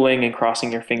Googling and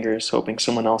crossing your fingers, hoping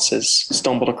someone else has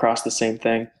stumbled across the same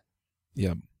thing.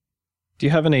 Yeah. Do you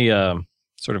have any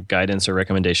sort of guidance or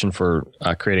recommendation for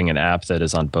creating an app that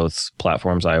is on both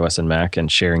platforms, iOS and Mac,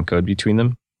 and sharing code between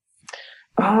them?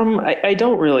 I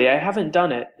don't really. I haven't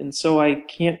done it, and so I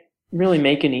can't really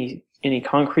make any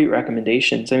concrete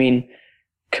recommendations. I mean,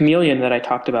 Chameleon that I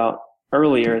talked about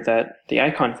earlier that the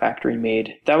Icon Factory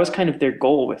made, that was kind of their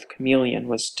goal with Chameleon,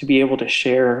 was to be able to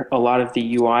share a lot of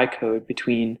the UI code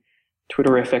between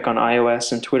Twitterific on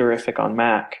iOS and Twitterific on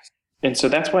Mac. And so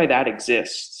that's why that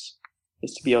exists,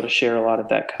 is to be able to share a lot of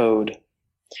that code.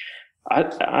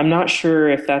 I'm not sure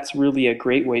if that's really a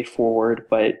great way forward,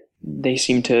 but they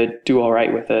seem to do all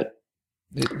right with it.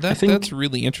 That's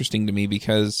really interesting to me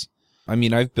because, I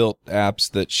mean, I've built apps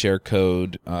that share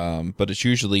code, but it's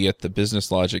usually at the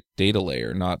business logic data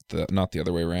layer, not the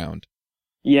other way around.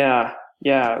 Yeah.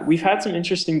 We've had some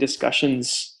interesting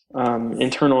discussions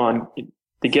internal on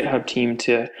the GitHub team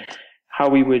to how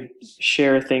we would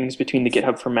share things between the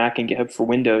GitHub for Mac and GitHub for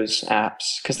Windows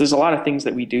apps, because there's a lot of things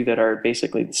that we do that are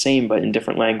basically the same but in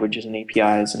different languages and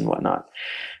APIs and whatnot,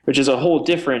 which is a whole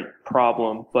different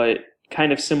problem, but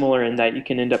kind of similar in that you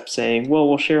can end up saying, well,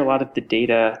 we'll share a lot of the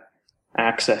data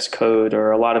access code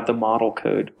or a lot of the model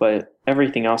code, but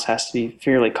everything else has to be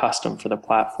fairly custom for the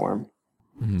platform.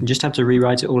 You just have to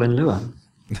rewrite it all in Lua.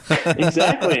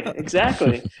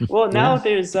 Exactly. Well, now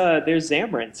there's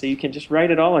Xamarin, so you can just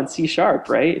write it all in C#,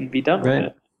 right, and be done with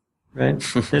it. Right.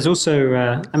 There's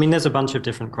also, there's a bunch of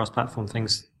different cross-platform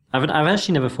things. I've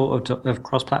actually never thought of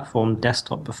cross-platform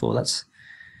desktop before.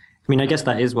 I guess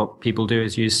that is what people do,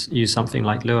 is use something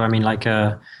like Lua.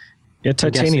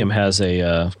 Titanium has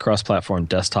a cross-platform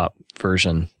desktop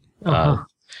version,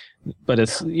 but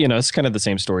it's it's kind of the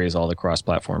same story as all the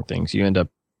cross-platform things. You end up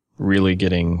really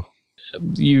getting.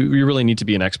 You really need to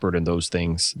be an expert in those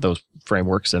things, those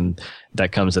frameworks, and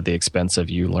that comes at the expense of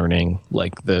you learning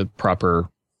like the proper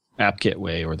AppKit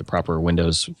way or the proper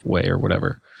Windows way or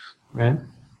whatever. Right.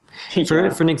 For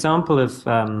an example of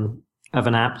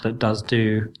an app that does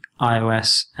do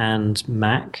iOS and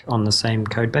Mac on the same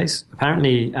code base,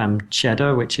 apparently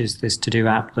Cheddar, which is this to-do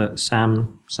app that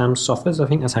Sam Soffers, I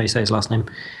think that's how you say his last name,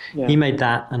 he made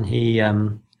that, and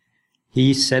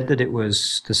he said that it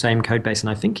was the same code base, and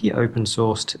I think he open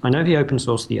sourced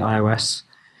the iOS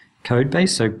code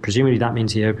base, so presumably that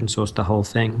means he open sourced the whole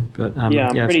thing. But I'm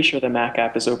pretty sure the Mac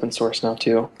app is open source now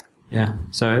too. Yeah,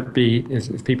 so it'd be,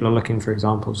 if people are looking for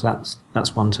examples,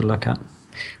 that's one to look at.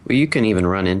 Well, you can even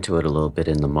run into it a little bit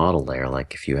in the model layer,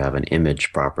 like if you have an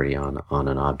image property on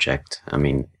an object. I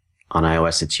mean, on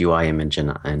iOS it's UI image,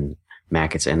 and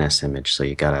Mac it's NS image, so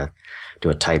you gotta do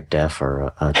a type def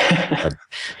or a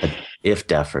if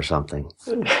def or something.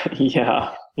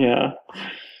 Yeah.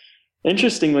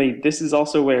 Interestingly, this is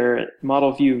also where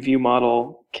model view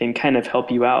model can kind of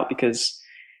help you out, because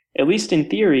at least in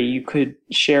theory, you could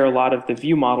share a lot of the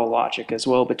view model logic as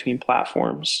well between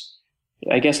platforms.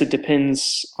 I guess it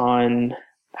depends on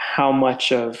how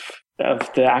much of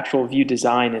the actual view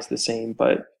design is the same,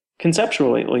 but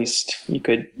conceptually, at least, you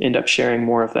could end up sharing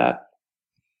more of that.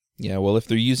 Yeah, well, if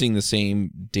they're using the same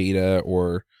data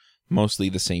or mostly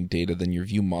the same data, then your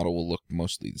view model will look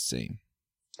mostly the same.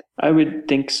 I would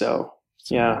think so.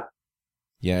 Yeah.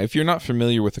 Yeah, if you're not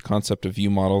familiar with the concept of view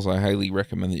models, I highly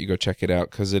recommend that you go check it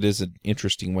out, because it is an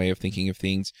interesting way of thinking of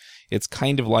things. It's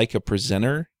kind of like a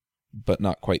presenter, but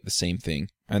not quite the same thing.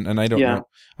 And I don't know.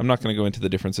 I'm not going to go into the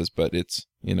differences, but it's,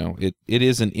 it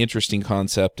is an interesting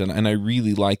concept, and I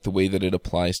really like the way that it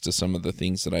applies to some of the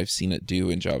things that I've seen it do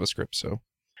in JavaScript. So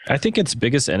I think its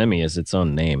biggest enemy is its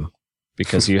own name,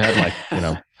 because you had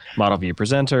model view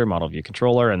presenter, model view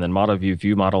controller, and then model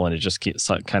view model, and it just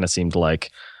kind of seemed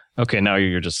like, okay, now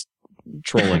you're just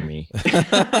trolling me.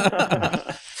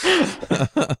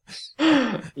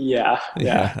 Yeah.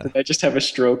 Did I just have a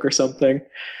stroke or something?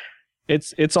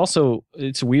 It's also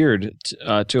weird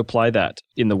to apply that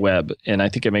in the web, and I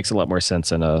think it makes a lot more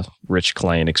sense in a rich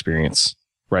client experience,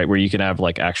 right? Where you can have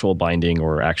like actual binding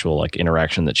or actual like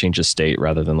interaction that changes state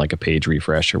rather than like a page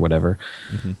refresh or whatever.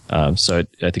 Mm-hmm. So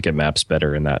I think it maps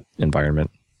better in that environment.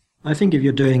 I think if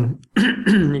you're doing,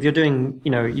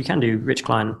 you can do rich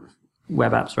client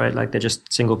web apps, right? Like they're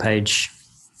just single page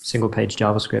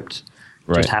JavaScript.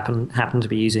 Right. Just happen to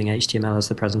be using HTML as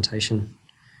the presentation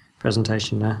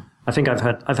there. I think I've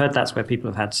heard that's where people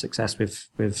have had success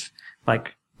with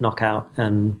like Knockout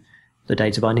and the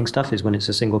data binding stuff is when it's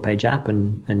a single page app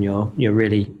and you're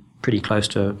really pretty close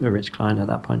to a rich client at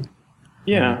that point.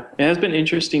 Yeah, it has been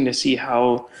interesting to see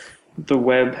how the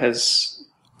web has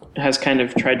kind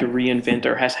of tried to reinvent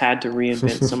or has had to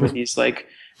reinvent some of these like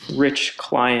rich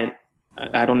client,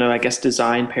 I don't know, I guess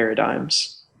design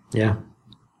paradigms. Yeah.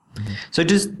 So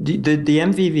does the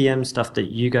MVVM stuff that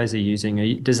you guys are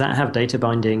using, does that have data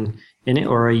binding in it,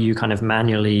 or are you kind of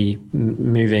manually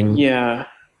moving? Yeah.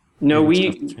 No,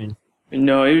 it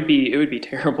would be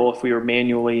terrible if we were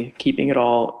manually keeping it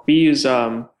all. We use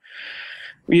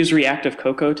reactive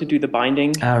Cocoa to do the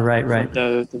binding. Right.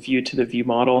 The view to the view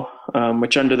model,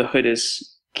 which under the hood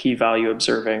is key value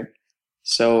observing.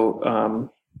 So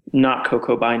not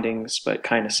Cocoa bindings, but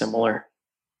kind of similar.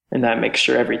 And that makes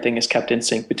sure everything is kept in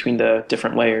sync between the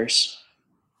different layers.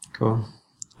 Cool.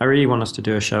 I really want us to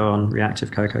do a show on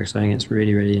reactive Cocoa because I think it's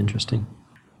really, really interesting.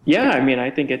 Yeah, I mean,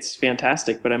 I think it's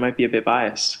fantastic, but I might be a bit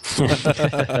biased.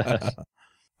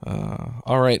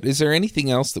 All right. Is there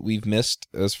anything else that we've missed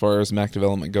as far as Mac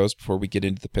development goes before we get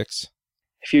into the picks?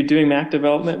 If you're doing Mac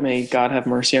development, may God have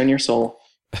mercy on your soul.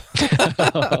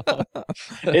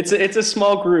 It's a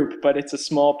small group, but it's a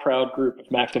small, proud group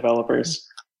of Mac developers.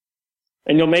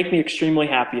 And you'll make me extremely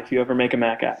happy if you ever make a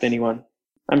Mac app, anyone.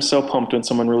 I'm so pumped when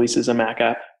someone releases a Mac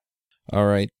app. All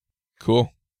right.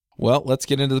 Cool. Well, let's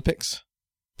get into the picks.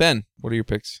 Ben, what are your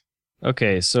picks?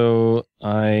 Okay, so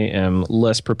I am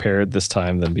less prepared this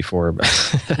time than before.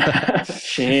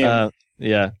 Shame.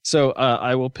 Yeah. So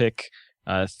I will pick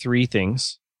three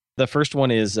things. The first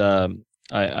one is I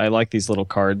like these little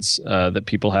cards that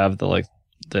people have, the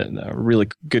really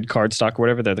good card stock or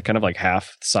whatever. They're the kind of like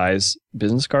half size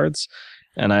business cards.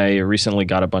 And I recently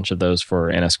got a bunch of those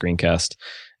for NS Screencast,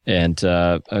 and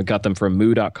I got them from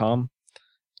moo.com.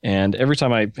 And every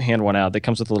time I hand one out, it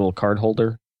comes with a little card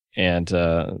holder, and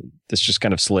it's just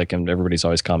kind of slick, and everybody's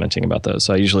always commenting about those.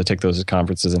 So I usually take those at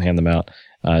conferences and hand them out.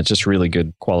 Just really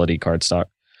good quality card stock.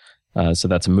 So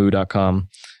that's moo.com.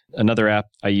 Another app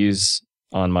I use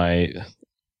on my,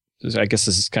 I guess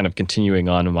this is kind of continuing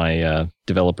on my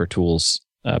developer tools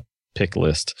pick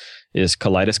list, is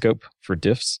Kaleidoscope for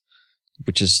diffs,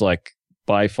 which is like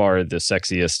by far the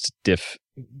sexiest diff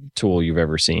tool you've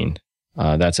ever seen.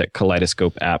 That's at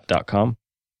kaleidoscopeapp.com.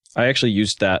 I actually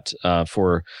used that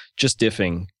for just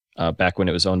diffing back when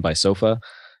it was owned by Sofa,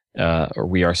 or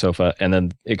We Are Sofa, and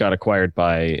then it got acquired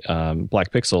by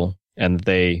Black Pixel, and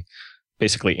they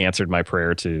basically answered my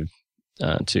prayer to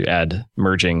add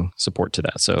merging support to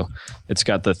that. So it's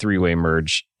got the three-way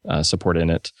merge support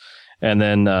in it. And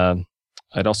then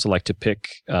I'd also like to pick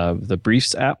the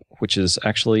Briefs app, which is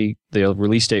actually, the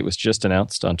release date was just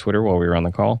announced on Twitter while we were on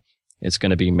the call. It's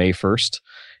going to be May 1st.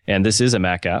 And this is a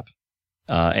Mac app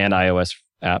and iOS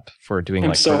app for doing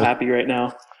I'm so happy right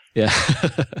now. Yeah.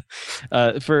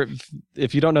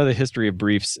 If you don't know the history of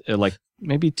Briefs, like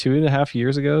maybe 2.5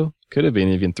 years ago, could have been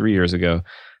even 3 years ago,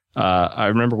 I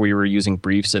remember we were using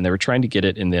Briefs and they were trying to get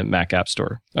it in the Mac App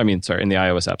Store. In the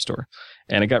iOS App Store.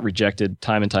 And it got rejected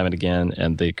time and then.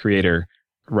 And the creator,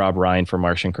 Rob Ryan from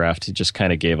Martian Craft, he just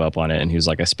kind of gave up on it. And he was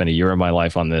like, I spent a year of my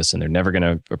life on this and they're never going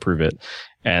to approve it.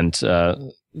 And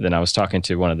then I was talking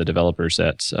to one of the developers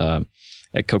at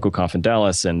CocoaConf in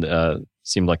Dallas, and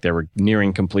seemed like they were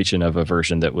nearing completion of a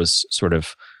version that was sort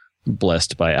of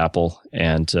blessed by Apple.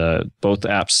 And both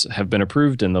apps have been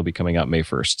approved and they'll be coming out May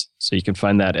 1st. So you can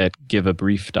find that at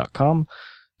giveabrief.com.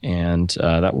 And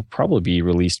that will probably be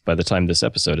released by the time this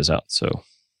episode is out. So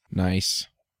nice.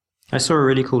 I saw a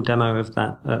really cool demo of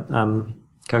that at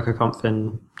CocoaConf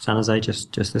in San Jose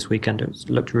just this weekend. It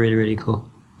looked really, really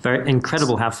cool. Very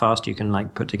incredible how fast you can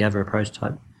like put together a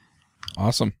prototype.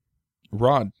 Awesome.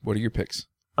 Rod, what are your picks?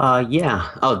 Yeah.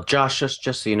 Oh, Josh,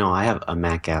 just so you know, I have a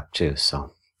Mac app too,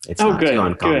 so it's not good, too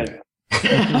uncommon. Good.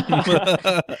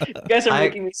 You guys are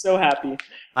making me so happy.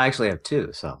 I actually have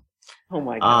two, so. Oh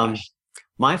my gosh.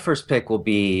 My first pick will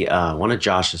be one of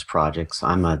Josh's projects.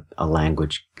 I'm a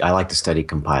language. I like to study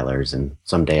compilers, and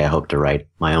someday I hope to write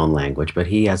my own language. But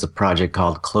he has a project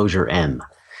called Clojure M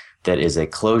that is a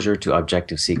Clojure to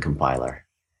Objective-C compiler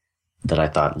that I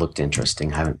thought looked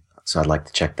interesting. So I'd like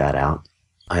to check that out.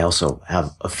 I also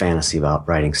have a fantasy about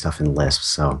writing stuff in Lisp,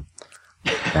 so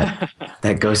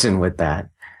that goes in with that.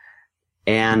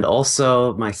 And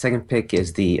also, my second pick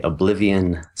is the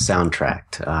Oblivion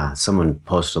soundtrack. Someone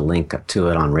posted a link to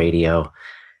it on radio,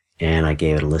 and I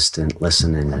gave it a listen,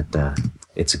 and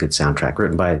it's a good soundtrack,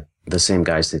 written by the same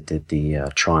guys that did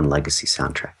the Tron Legacy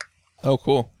soundtrack. Oh,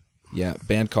 cool. Yeah,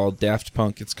 band called Daft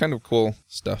Punk. It's kind of cool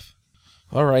stuff.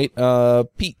 All right,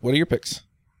 Pete, what are your picks?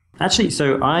 Actually,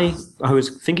 so I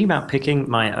was thinking about picking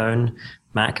my own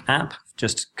Mac app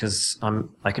just because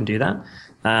I can do that.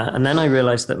 And then I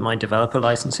realized that my developer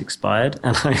license expired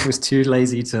and I was too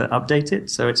lazy to update it.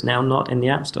 So it's now not in the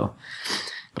App Store.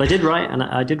 But I did write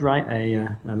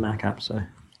a Mac app, so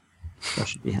I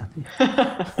should be happy.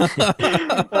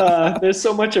 There's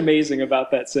so much amazing about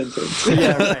that sentence.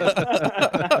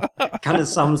 Yeah, right. Kind of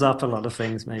sums up a lot of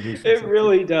things, maybe. It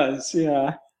really does,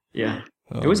 yeah. Yeah.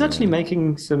 Oh, it was actually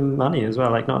making some money as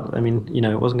well. Like, it wasn't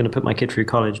going to put my kid through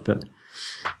college, but...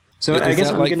 So I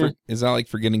guess is that like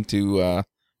forgetting to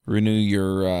renew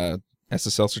your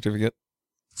SSL certificate?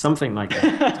 Something like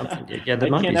that. Yeah,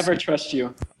 I can't ever trust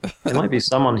you. There might be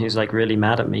someone who's like really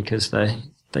mad at me because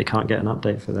they can't get an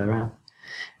update for their app.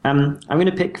 I'm going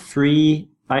to pick 3.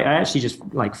 I actually just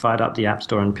like fired up the App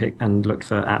Store and looked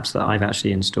for apps that I've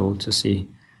actually installed to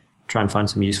try and find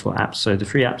some useful apps. So the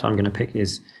 3 apps I'm going to pick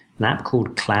is an app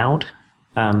called Cloud,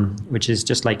 which is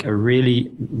just like a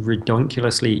really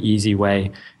ridiculously easy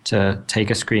way to take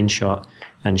a screenshot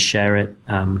and share it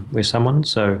with someone.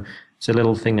 So it's a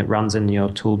little thing that runs in your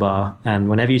toolbar, and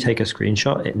whenever you take a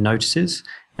screenshot, it notices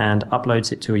and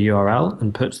uploads it to a URL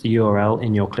and puts the URL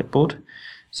in your clipboard.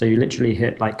 So you literally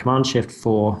hit like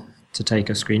Command-Shift-4 to take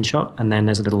a screenshot, and then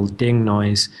there's a little ding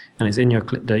noise, and it's in the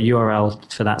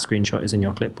URL for that screenshot is in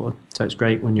your clipboard. So it's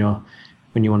great when you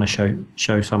want to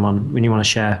show someone, when you want to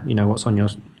share, what's on your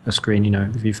screen,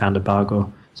 if you found a bug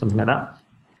or something like that.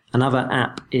 Another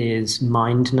app is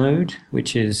MindNode,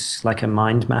 which is like a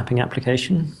mind mapping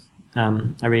application. I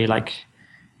really like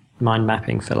mind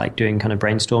mapping for like doing kind of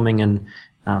brainstorming and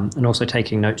also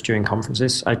taking notes during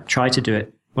conferences. I try to do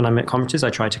it when I'm at conferences. I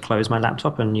try to close my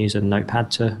laptop and use a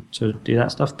notepad to do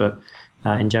that stuff. But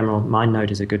in general, MindNode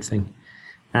is a good thing.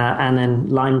 And then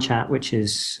LimeChat, which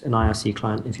is an IRC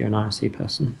client if you're an IRC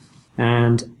person.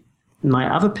 And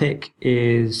my other pick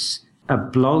is a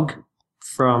blog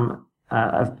from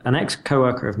an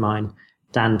ex-coworker of mine,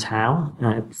 Dan Tao,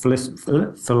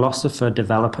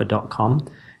 philosopherdeveloper.com.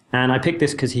 And I picked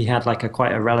this because he had like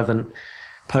quite a relevant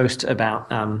post about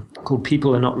called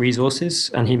People Are Not Resources.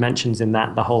 And he mentions in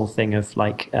that the whole thing of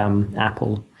like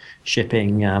Apple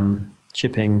shipping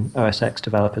OS X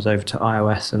developers over to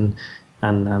iOS and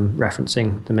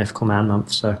referencing the Mythical Man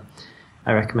month. So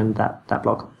I recommend that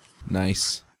blog.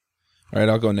 Nice. All right,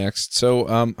 I'll go next. So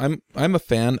I'm a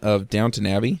fan of Downton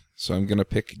Abbey, so I'm going to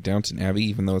pick Downton Abbey,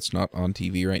 even though it's not on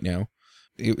TV right now.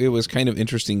 It was kind of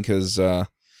interesting because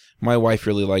my wife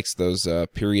really likes those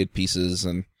period pieces,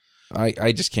 and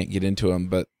I just can't get into them.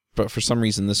 But for some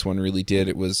reason, this one really did.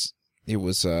 It was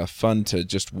fun to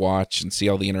just watch and see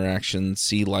all the interactions,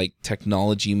 see like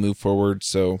technology move forward.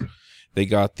 So they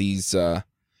got these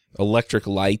electric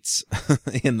lights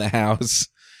in the house.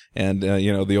 And,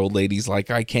 the old lady's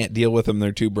like, I can't deal with them.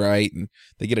 They're too bright. And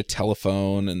they get a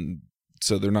telephone. And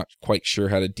so they're not quite sure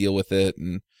how to deal with it.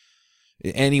 And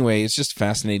anyway, it's just a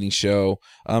fascinating show.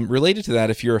 Related to that,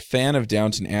 if you're a fan of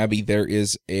Downton Abbey, there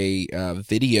is a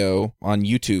video on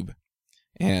YouTube.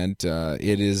 And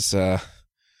it is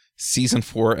season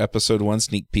 4, episode 1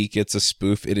 sneak peek. It's a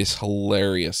spoof. It is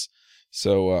hilarious.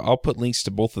 So I'll put links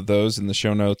to both of those in the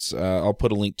show notes. I'll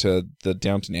put a link to the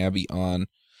Downton Abbey on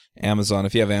Amazon.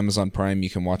 If you have Amazon Prime, you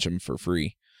can watch them for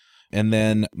free. And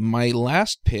then my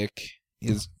last pick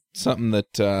is something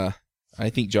that I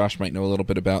think Josh might know a little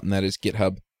bit about, and that is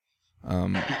GitHub.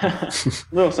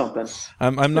 Little something.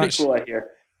 I'm not cool, I hear.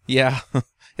 Yeah,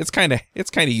 it's kind of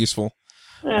useful.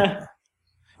 Yeah.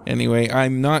 Anyway,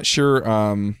 I'm not sure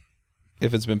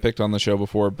if it's been picked on the show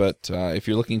before, but if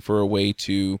you're looking for a way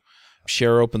to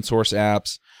share open source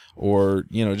apps, or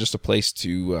just a place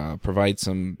to provide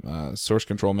some source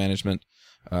control management,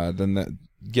 then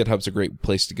GitHub's a great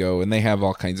place to go. And they have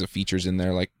all kinds of features in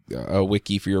there, like a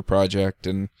wiki for your project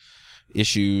and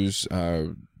issues,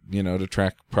 to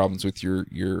track problems with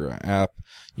your app.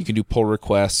 You can do pull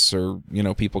requests, or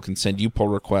people can send you pull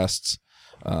requests.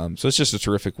 So it's just a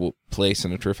terrific place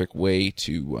and a terrific way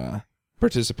to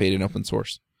participate in open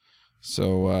source.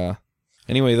 So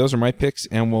anyway, those are my picks,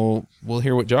 and we'll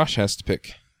hear what Josh has to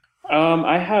pick.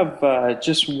 I have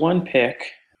just one pick.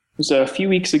 It was a few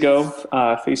weeks ago.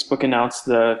 Facebook announced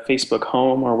the Facebook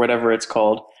Home, or whatever it's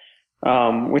called,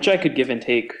 which I could give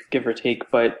or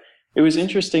take. But it was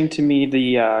interesting to me,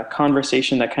 the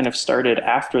conversation that kind of started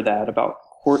after that about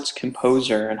Quartz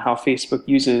Composer and how Facebook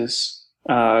uses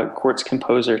Quartz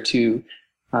Composer to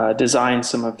design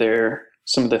some of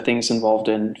the things involved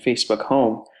in Facebook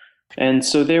Home. And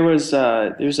so there's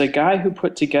a guy who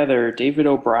put together, David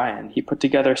O'Brien. He put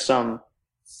together some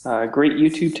great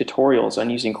YouTube tutorials on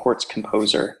using Quartz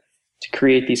Composer to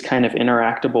create these kind of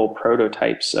interactable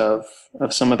prototypes of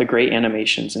some of the great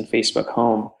animations in Facebook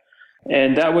Home.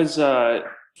 And that was,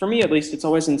 for me at least, it's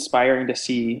always inspiring to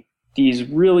see these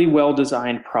really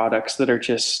well-designed products that are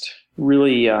just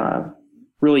really,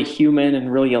 really human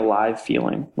and really alive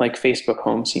feeling, like Facebook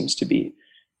Home seems to be.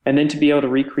 And then to be able to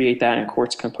recreate that in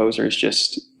Quartz Composer is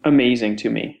just amazing to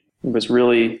me. It was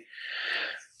really,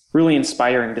 really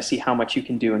inspiring to see how much you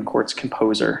can do in Quartz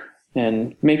Composer.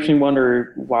 And makes me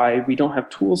wonder why we don't have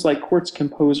tools like Quartz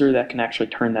Composer that can actually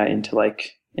turn that into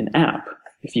like an app,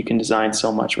 if you can design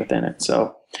so much within it.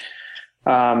 So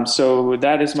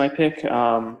that is my pick.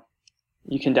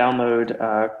 You can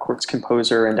download Quartz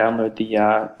Composer and download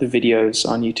the videos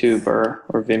on YouTube or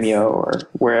Vimeo or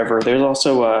wherever. There's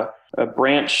also a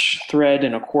branch thread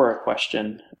and a Quora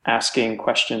question asking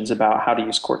questions about how to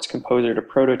use Quartz Composer to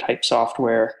prototype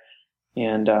software.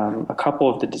 And a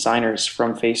couple of the designers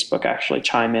from Facebook actually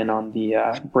chime in on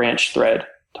the branch thread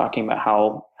talking about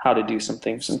how to do some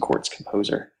things in Quartz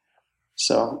Composer.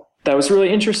 So that was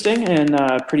really interesting and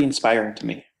pretty inspiring to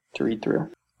me to read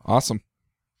through. Awesome.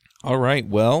 All right.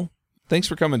 Well, thanks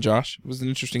for coming, Josh. It was an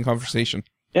interesting conversation.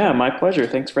 Yeah, my pleasure.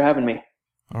 Thanks for having me.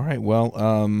 All right. Well,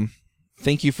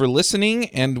 thank you for listening,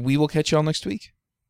 and we will catch you all next week.